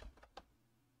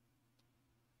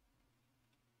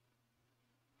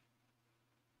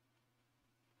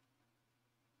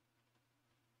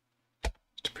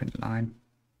to print line.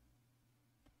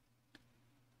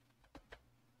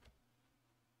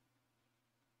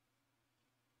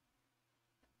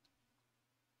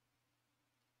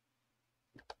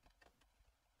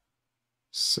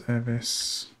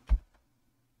 Service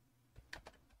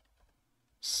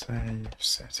save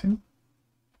setting.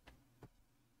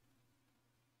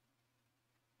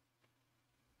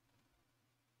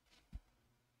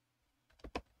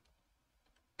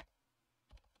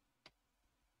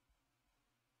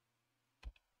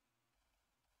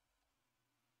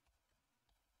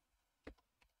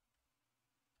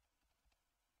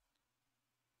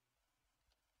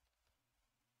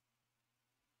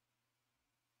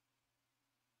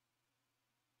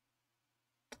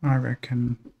 I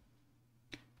reckon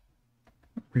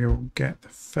we'll get the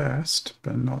first,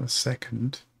 but not the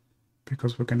second,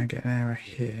 because we're going to get an error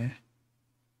here.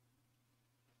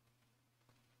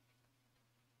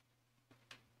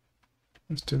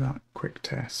 Let's do that quick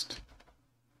test.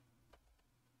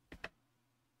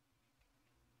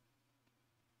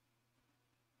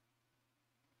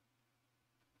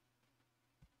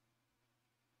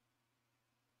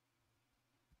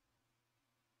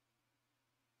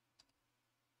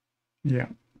 Yeah,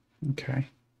 okay.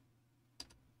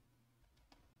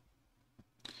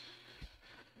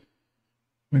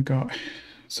 We got,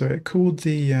 so it called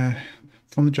the,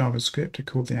 from the JavaScript, it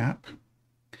called the app,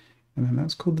 and then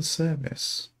that's called the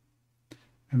service.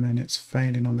 And then it's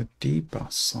failing on the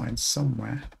dbus side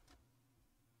somewhere.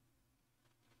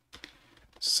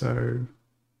 So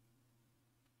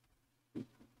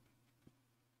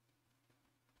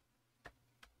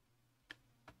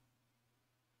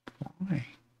why?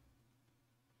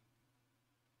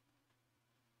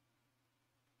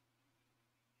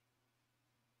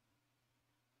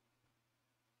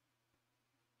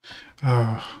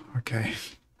 Oh, okay.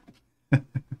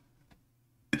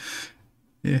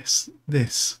 Yes,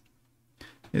 this.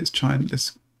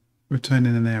 It's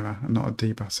returning an error and not a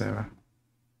dbus error.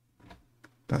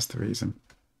 That's the reason.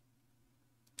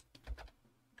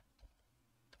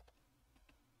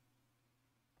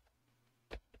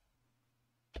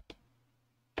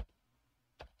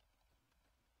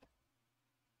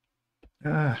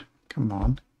 Ah, come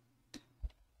on.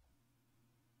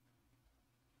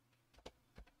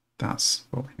 That's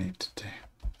what we need to do.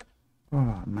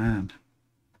 Oh, man.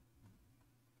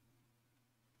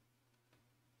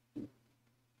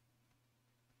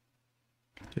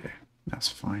 Yeah, that's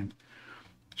fine.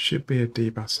 Should be a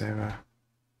dbus error.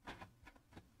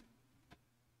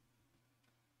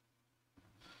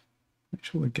 Make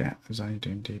sure the get is only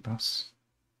doing dbus.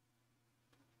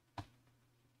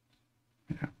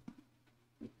 Yeah.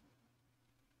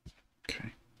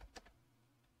 Okay.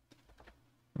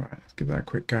 Right, let's give that a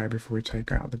quick go before we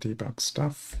take out the debug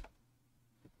stuff.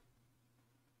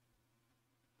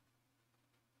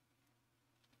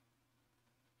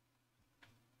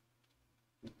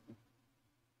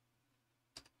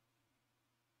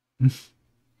 Oh,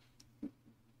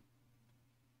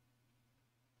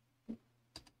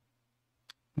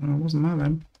 wasn't that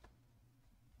then?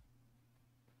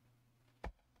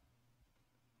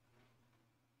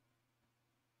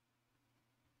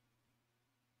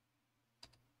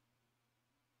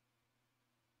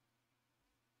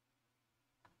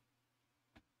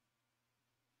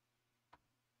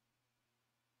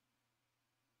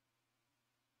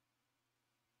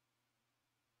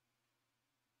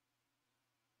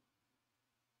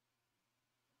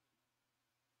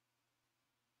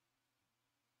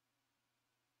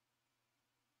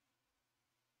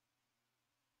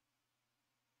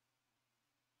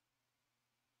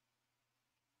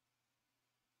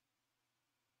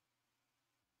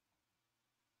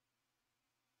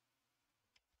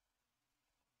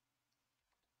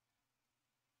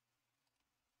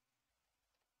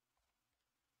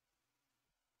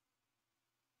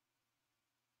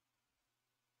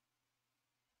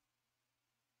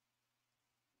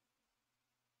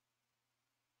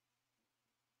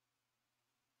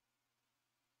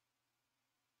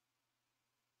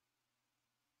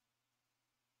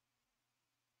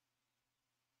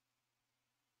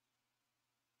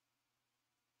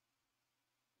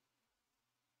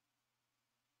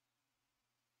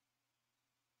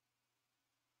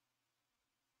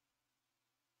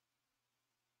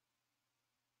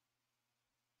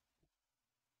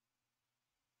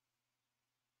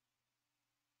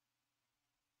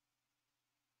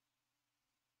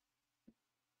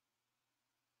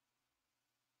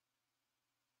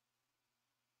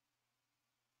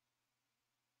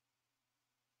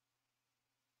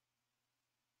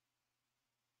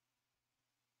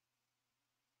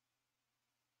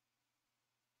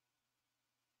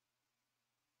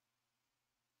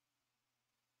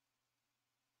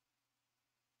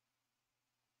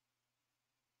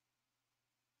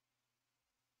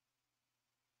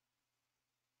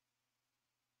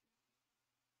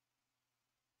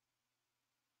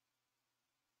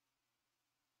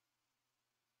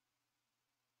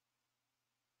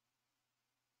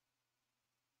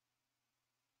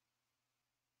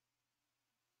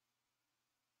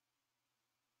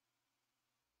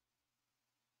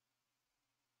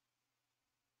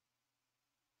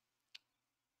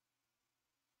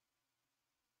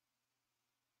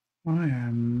 I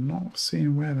am not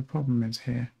seeing where the problem is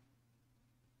here.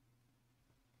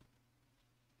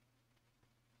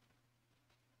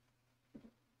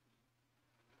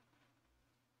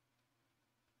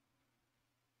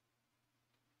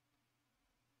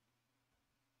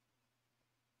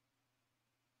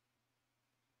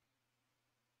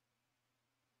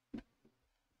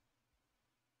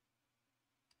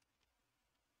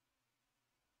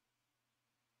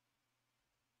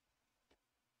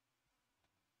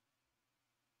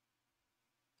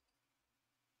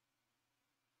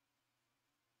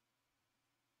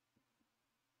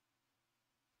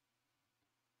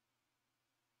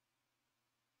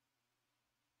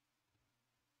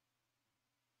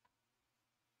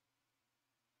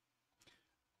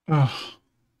 Oh.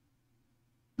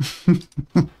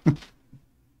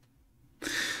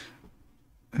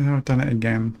 I've done it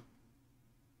again.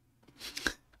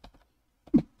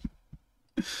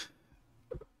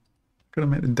 Gotta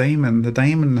make the daemon. The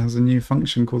daemon has a new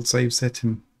function called save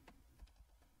setting.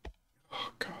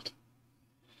 Oh god.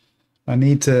 I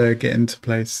need to get into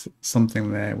place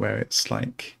something there where it's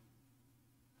like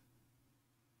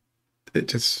it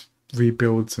just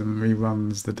rebuilds and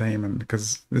reruns the daemon,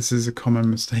 because this is a common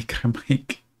mistake I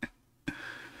make.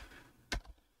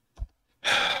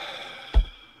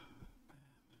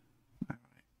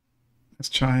 Let's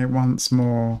try it once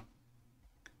more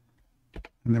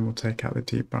and then we'll take out the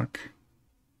debug.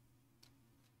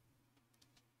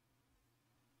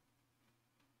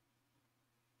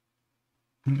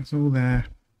 And it's all there.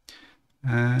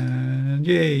 And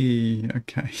yay!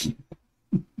 Okay.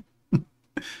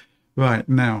 Right,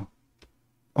 now,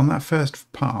 on that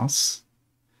first pass,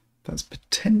 that's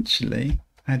potentially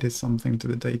added something to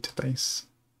the database.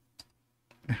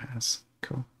 It has.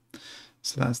 Cool.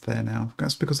 So that's there now.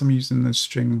 That's because I'm using the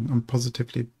string. I'm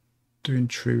positively doing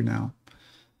true now.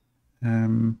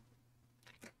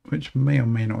 Which may or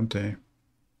may not do in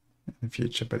the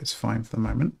future, but it's fine for the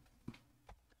moment.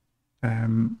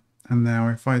 And now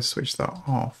if I switch that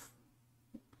off,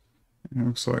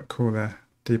 I'll sort of call the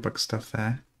debug stuff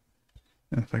there.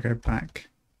 And if I go back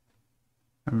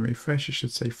and refresh, it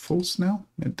should say false now.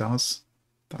 It does.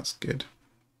 That's good.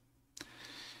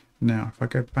 Now, if I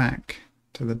go back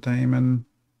to the daemon,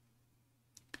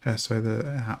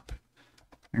 the app,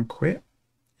 and quit,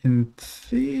 in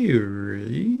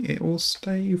theory, it will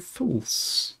stay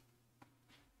false.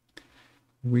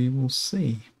 We will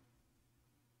see.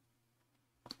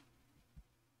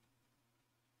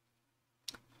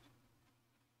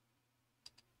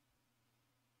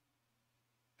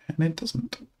 and it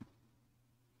doesn't.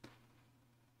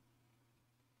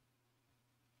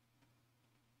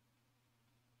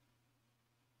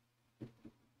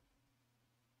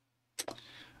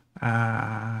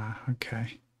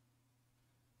 Okay.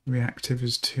 Reactive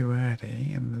is too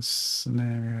early in the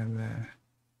scenario there.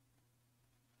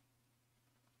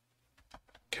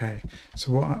 Okay,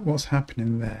 so what's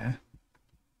happening there?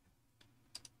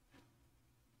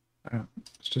 Let's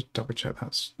just double check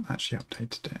that's actually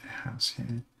updated. It has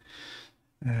here.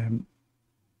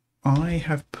 I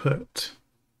have put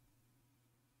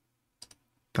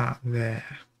that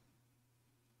there.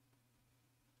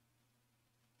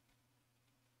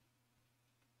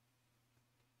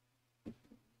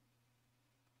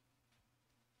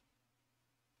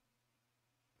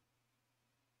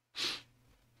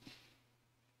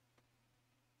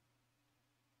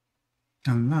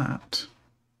 And that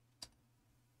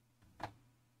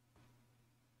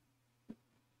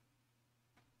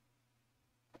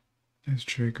is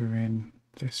triggering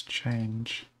this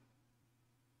change.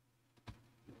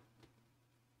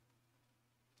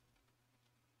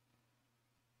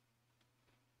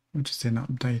 I'm just in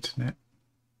updating it.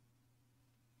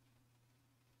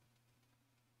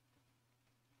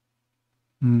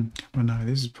 Well, no,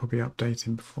 this is probably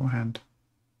updating beforehand.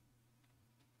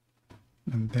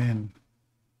 And then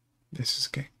this is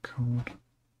getting called,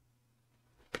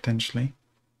 potentially.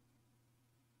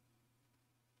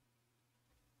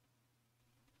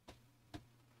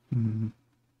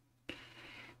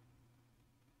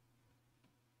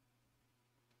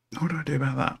 What do I do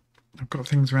about that? I've got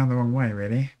things around the wrong way,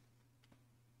 really.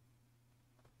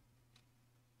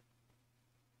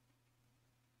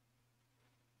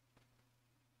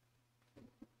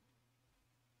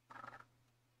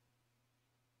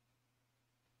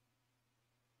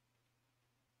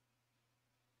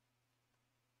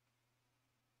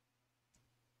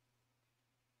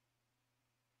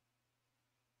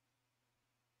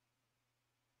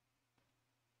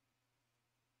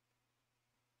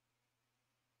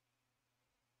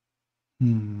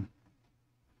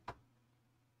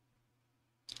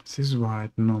 So this is why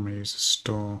I'd normally use a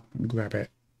store and grab it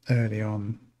early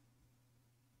on.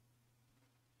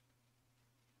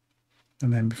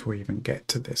 And then before you even get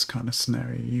to this kind of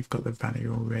scenario, you've got the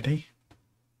value already.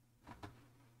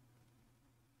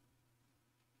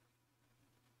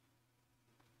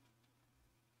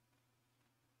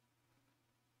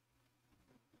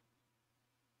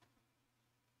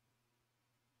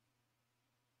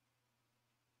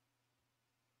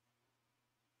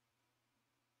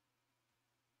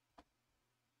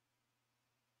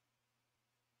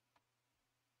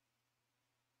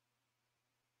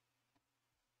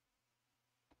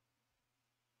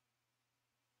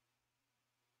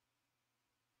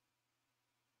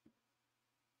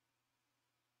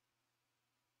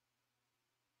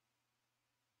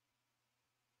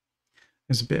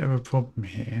 There's a bit of a problem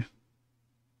here.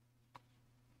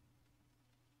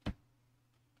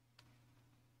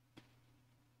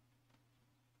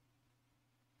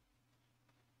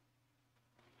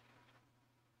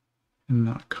 And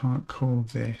I can't call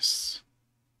this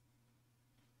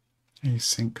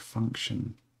async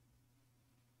function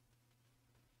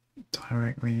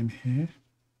directly in here.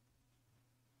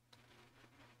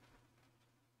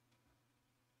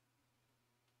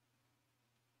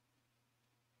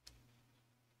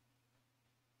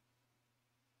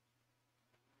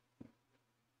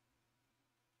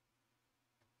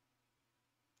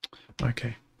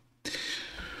 Okay.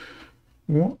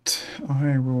 What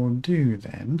I will do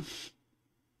then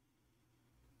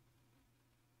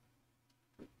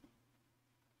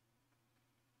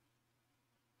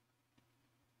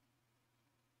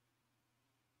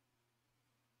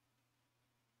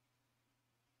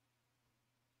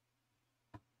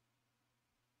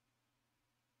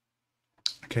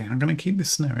I'm going to keep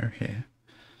this scenario here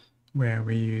where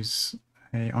we use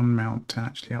a onMount to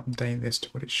actually update this to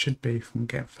what it should be from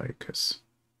getFocus.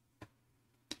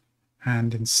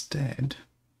 And instead,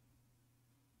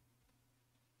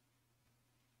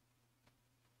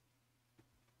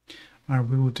 I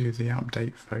will do the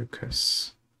update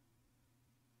focus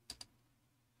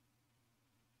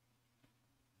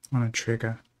on a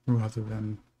trigger rather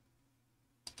than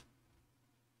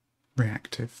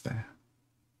reactive there,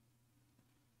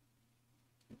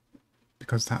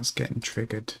 because that's getting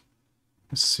triggered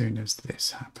as soon as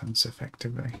this happens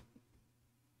effectively.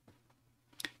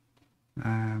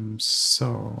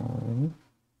 So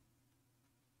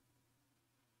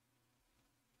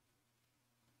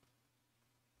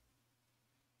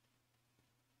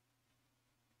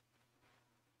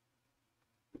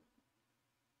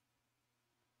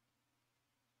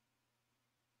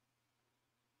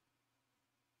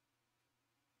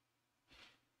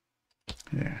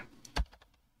Yeah.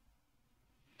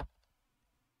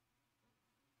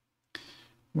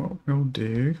 What we'll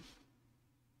do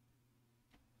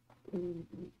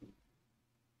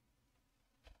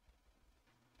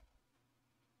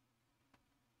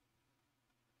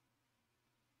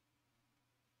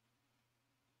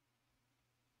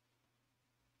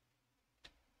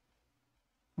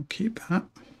I'll keep that.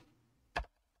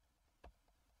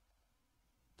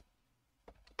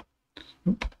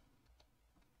 Oop.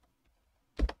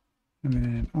 And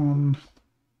then on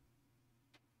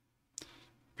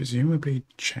presumably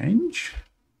change.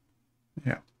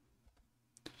 Yeah.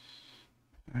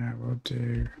 We'll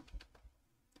do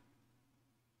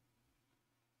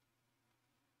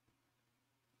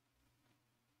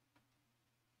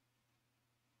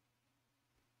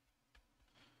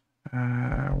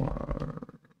well,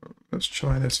 let's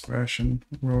try this version.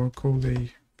 We'll call the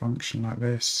function like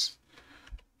this.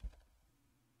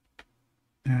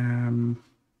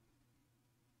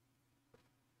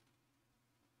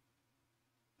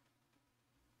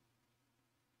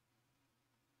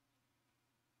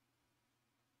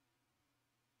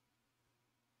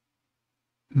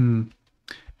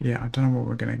 Yeah, I don't know what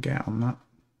we're going to get on that.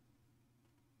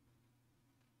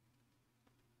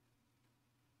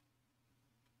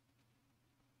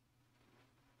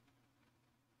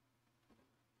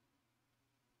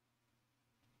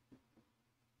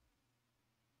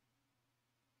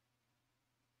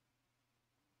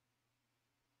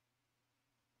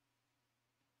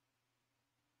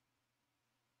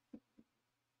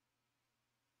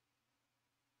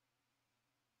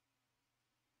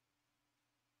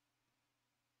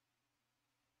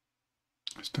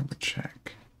 Let's double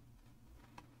check.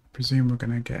 Presume we're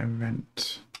going to get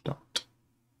event dot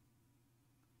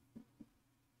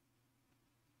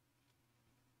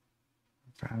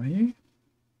value.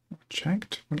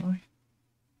 Checked, will I?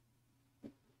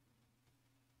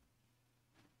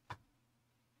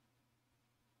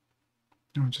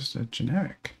 Oh, just a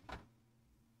generic.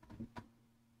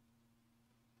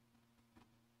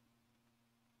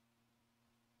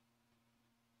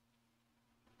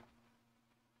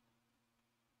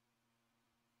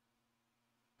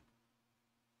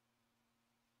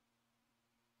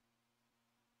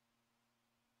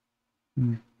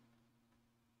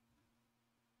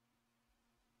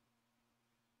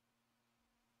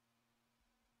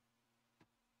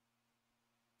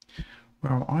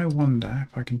 Well, I wonder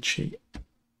if I can cheat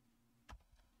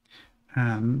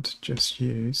and just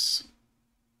use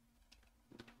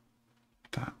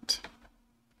that.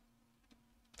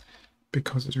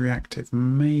 Because it's reactive,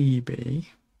 maybe,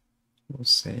 we'll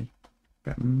see,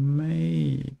 but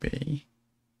maybe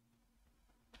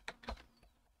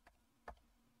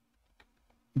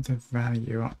the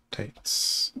value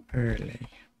updates early.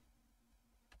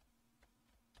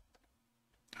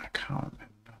 I can't remember.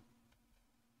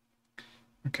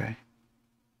 Okay.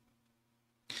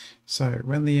 So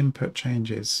when the input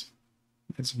changes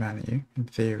its value, in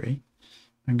theory,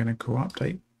 I'm going to call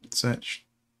update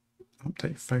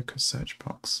focus search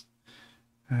box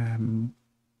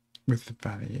with the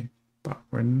value, but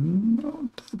we're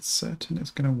not that certain it's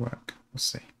going to work. We'll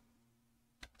see.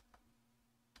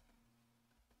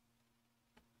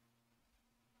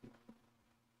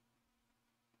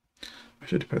 I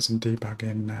should have put some debug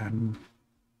in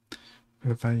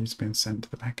the values being sent to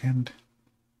the back end.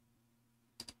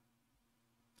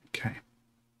 Okay.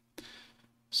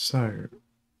 So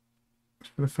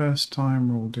for the first time,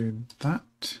 we'll do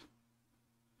that.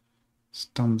 It's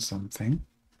done something.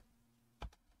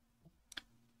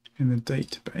 In the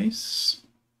database,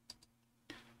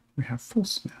 we have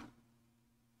false now.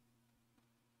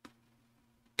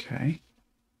 Okay.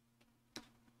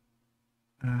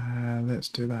 Let's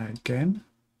do that again.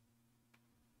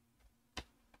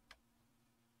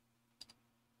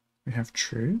 We have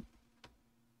true.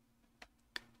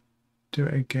 Do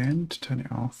it again to turn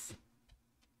it off.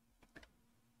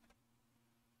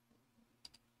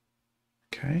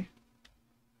 Okay.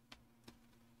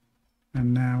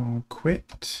 And now I'll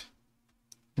quit,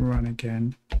 run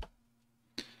again.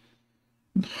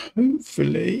 And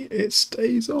hopefully it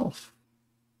stays off.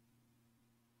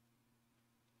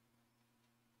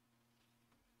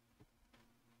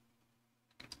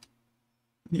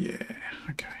 Yeah,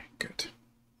 okay, good.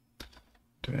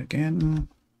 Do it again.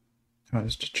 Oh,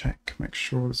 just to check, make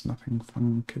sure there's nothing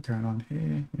funky going on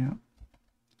here. Yeah.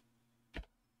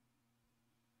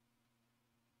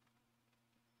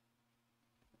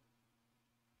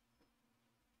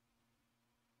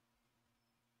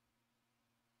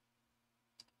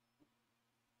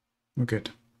 We're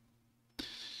good.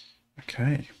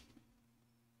 Okay.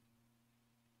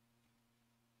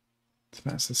 So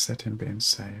that's the setting being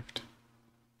saved.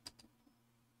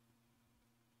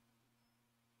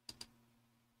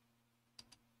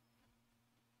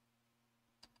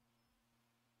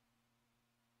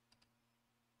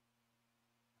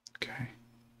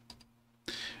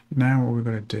 Now what we've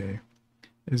got to do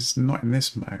is not in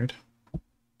this mode,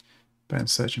 but in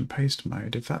search and paste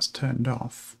mode. If that's turned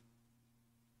off,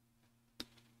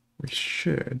 we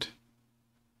should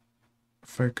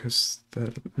focus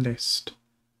the list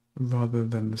rather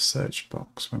than the search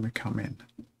box when we come in.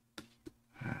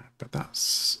 But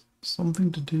that's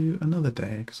something to do another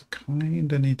day, because I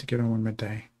kind of need to get on with my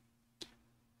day.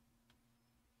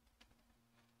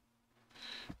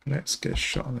 Let's get a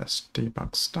shot of this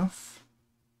debug stuff.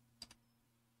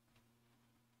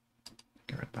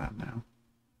 Get rid of that now.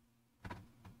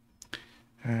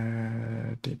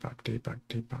 Debug.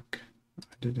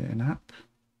 I did it in app.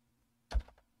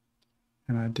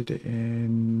 And I did it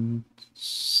in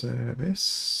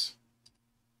service.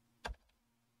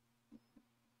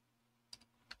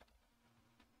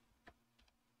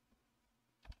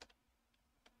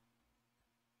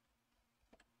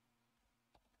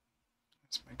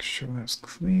 Let's make sure that's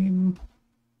clean.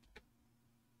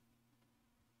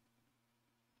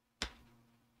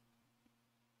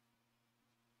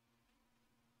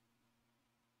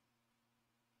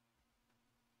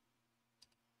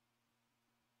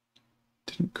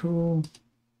 Didn't call.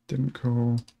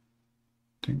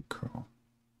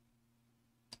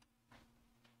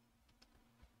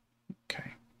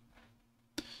 Okay.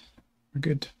 We're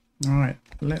good. All right,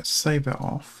 let's save that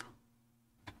off.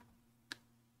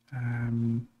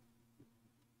 And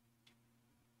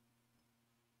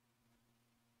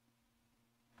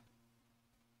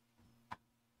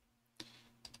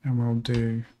we'll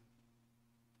do...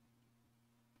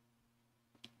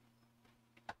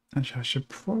 Actually, I should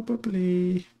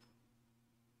probably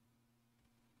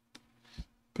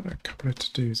put a couple of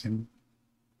to-dos in.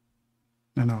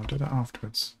 No, I'll do that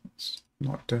afterwards. Let's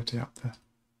not dirty up the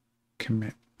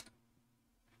commit.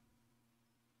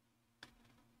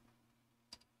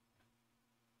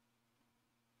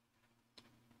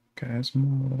 Okay,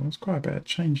 there's quite a bit of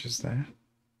changes there.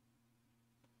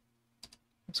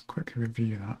 Let's quickly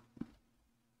review that.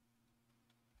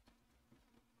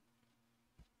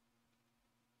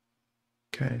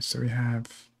 Okay, so we have,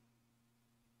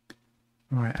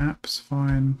 right, apps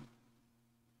fine.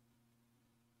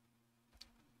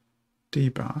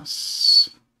 Dbus.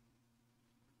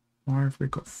 Why have we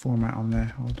got format on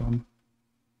there? Hold on.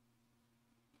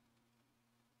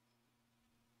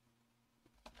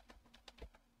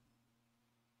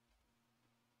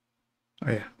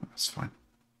 Oh yeah, that's fine.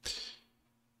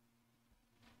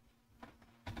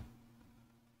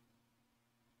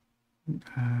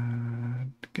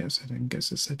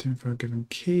 Gets a setting for a given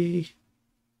key.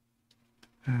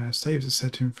 Saves a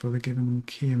setting for the given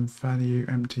key and value.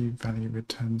 Empty value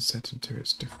returns setting to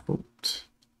its default.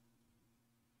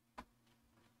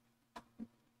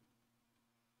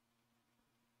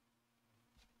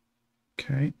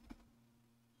 Okay.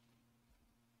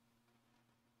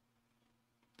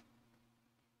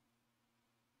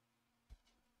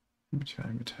 Empty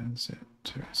value returns it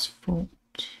to its default.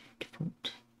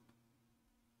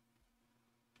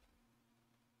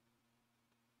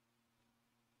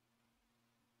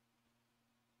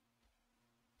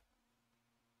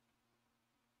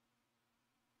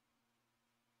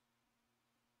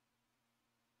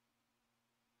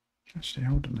 Actually,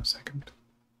 hold on a second.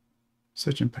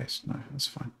 Search and paste. No, that's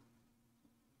fine.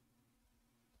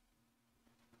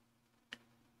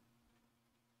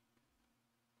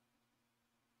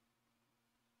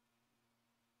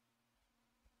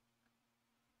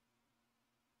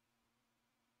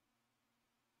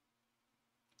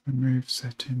 Remove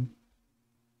setting.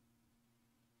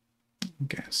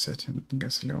 Get a setting.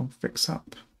 Gets a little fix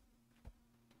up.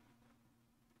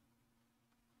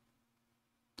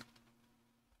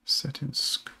 Settings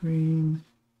screen.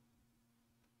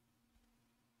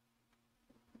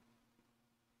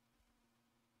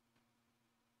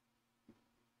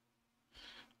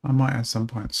 I might at some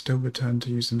point still return to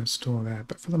using the store there,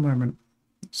 but for the moment,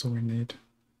 that's all we need.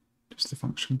 Just the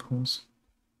function calls.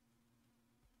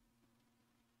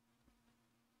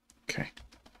 Okay.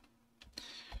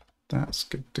 That's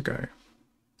good to go.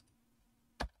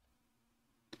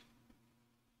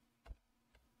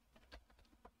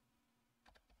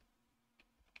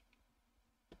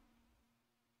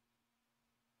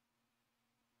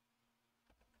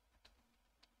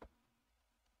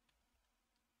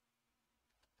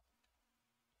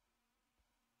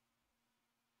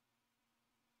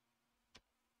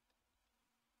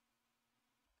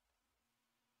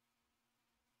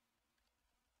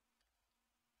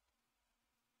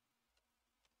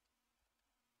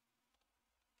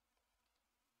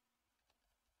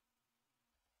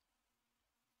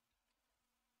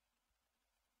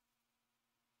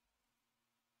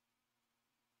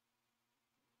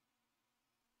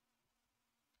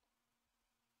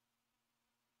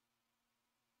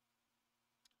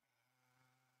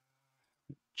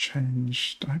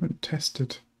 changed. I haven't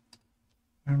tested.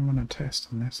 I don't want to test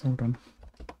on this. Hold on.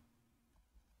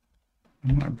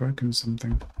 I might have broken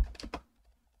something.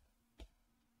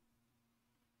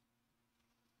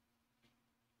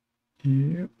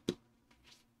 Yep.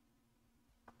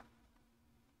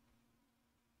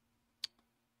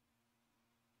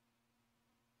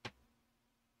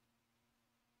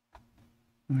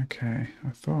 Okay, I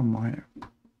thought I might.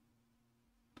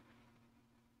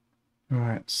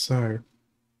 Right, so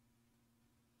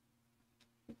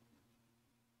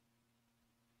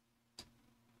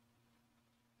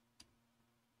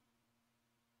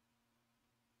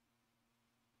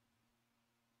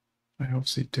I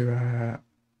obviously do a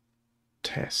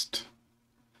test.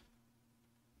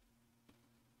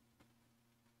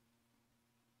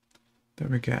 That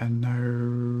we get a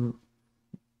no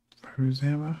rows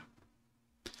error,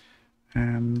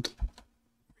 and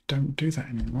we don't do that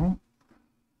anymore.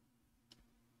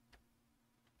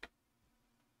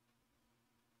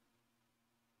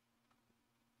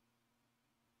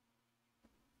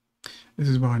 This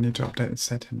is why I need to update the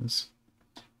settings,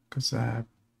 because sorry,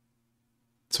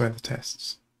 the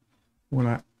tests. All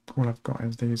I've got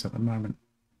is these at the moment.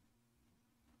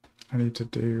 I need to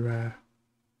do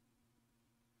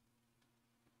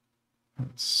other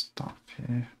stuff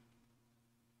here.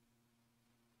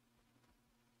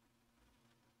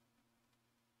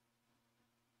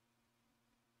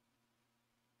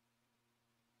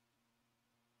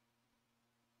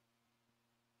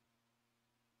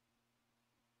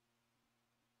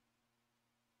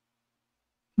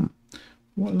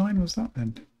 What line was that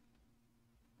then?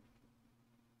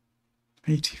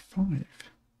 85.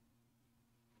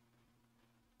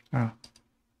 Ah.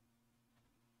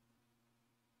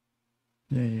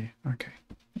 Yeah, okay.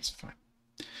 That's fine.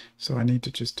 So I need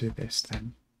to just do this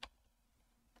then.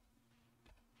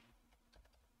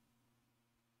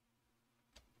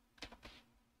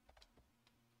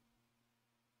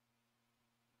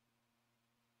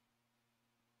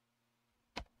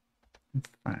 In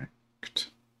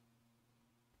fact,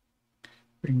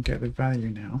 we can get the value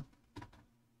now.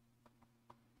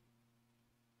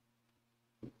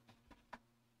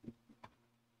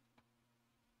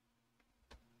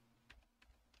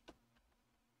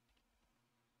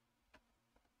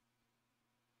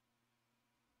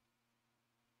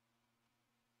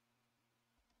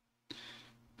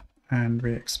 And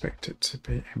we expect it to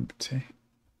be empty.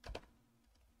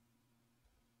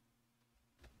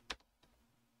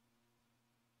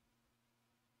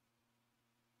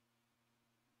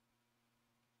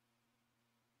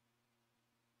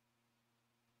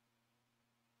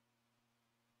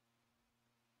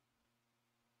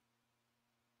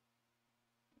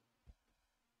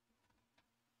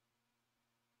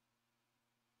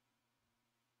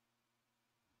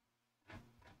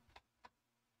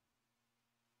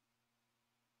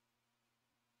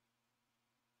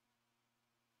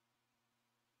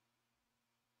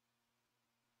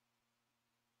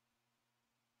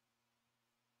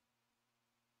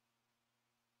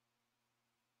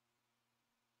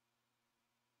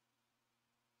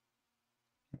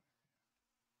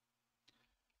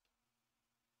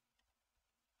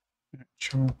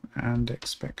 Actual and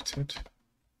expected.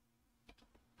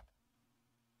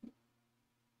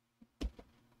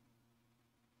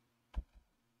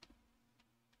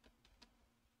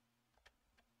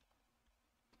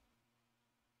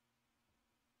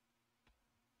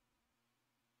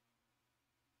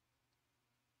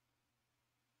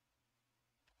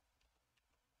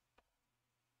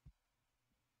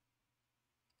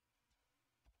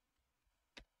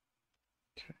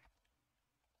 Okay.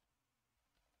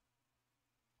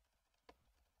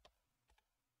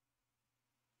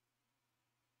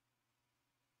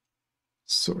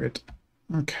 Sorted.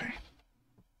 Okay.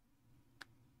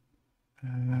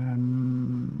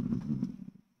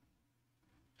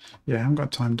 Yeah, I haven't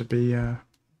got time to be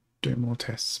doing more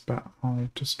tests, but I'll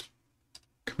just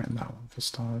commit that one for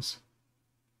stars.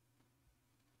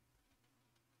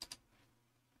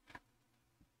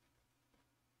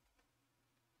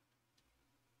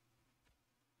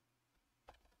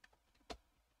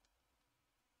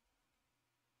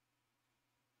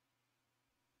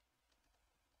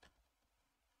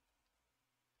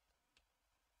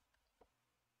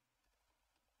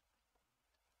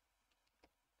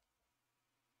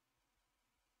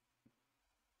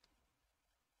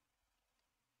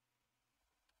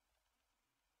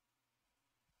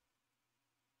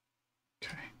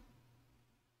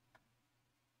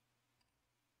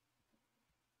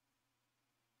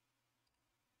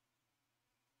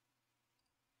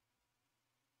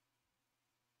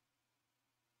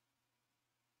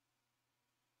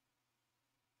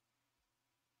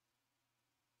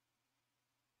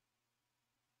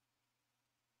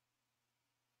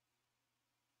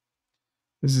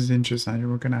 This is interesting.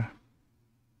 We're going to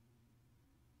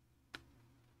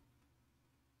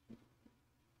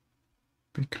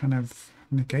be kind of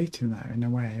negating that in a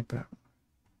way, but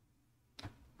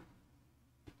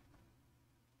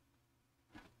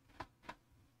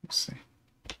let's see.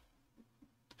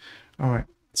 All right,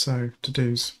 so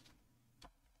to-dos.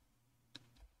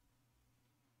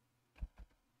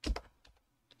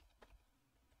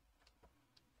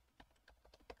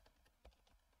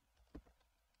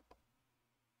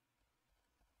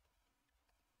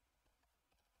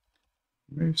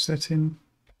 Move setting.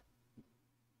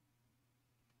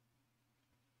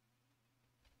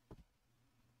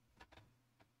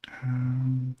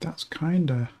 That's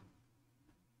kind of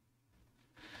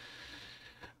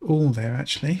all there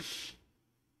actually.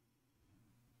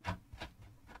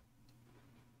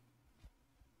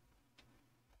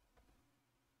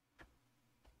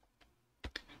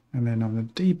 And then on the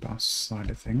dbus side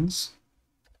of things,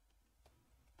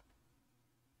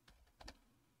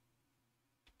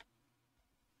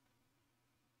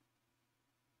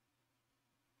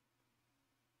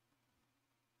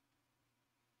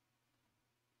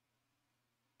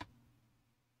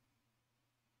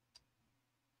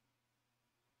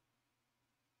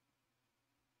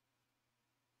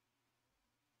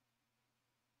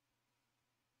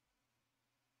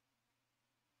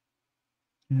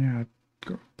 yeah, I've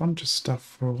got a bunch of stuff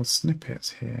for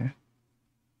snippets here.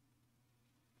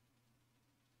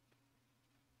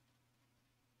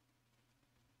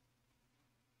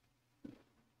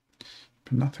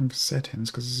 But nothing for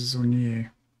settings because this is all new.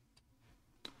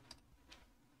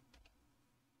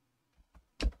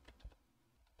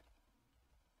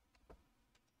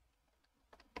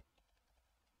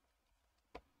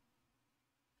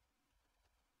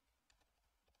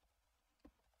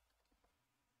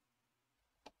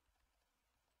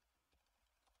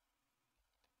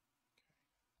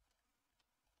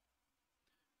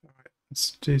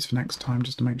 Let's do this for next time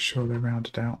just to make sure they're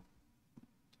rounded out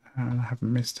and I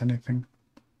haven't missed anything.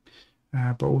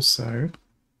 But also,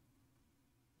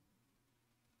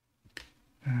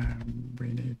 we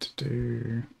need to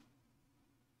do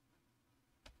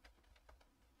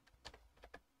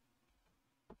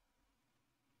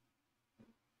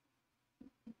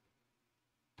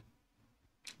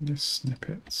this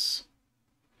snippets.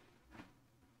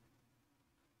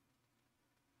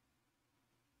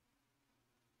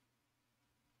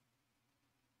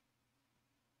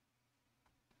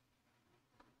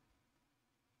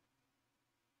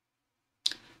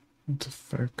 To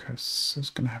focus, it's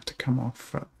going to have to come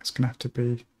off. It's going to have to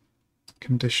be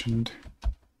conditioned.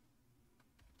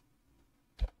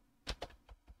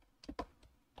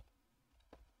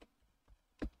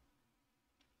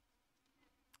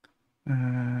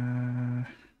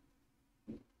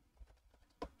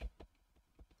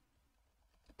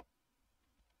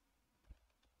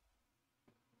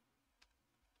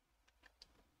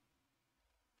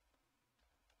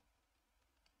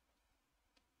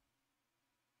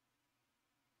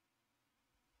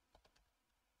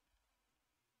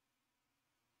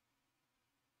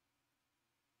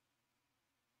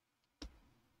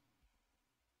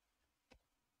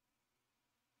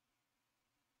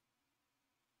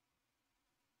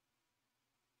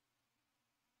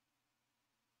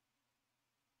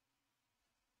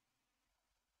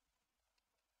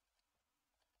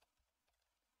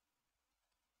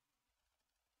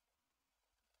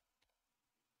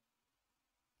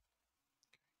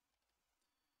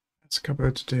 That's a couple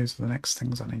of to-dos for the next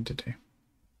things I need to do.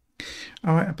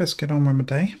 All right, I best get on with my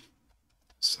day.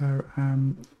 So,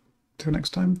 till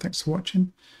next time, thanks for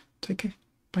watching. Take care.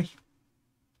 Bye.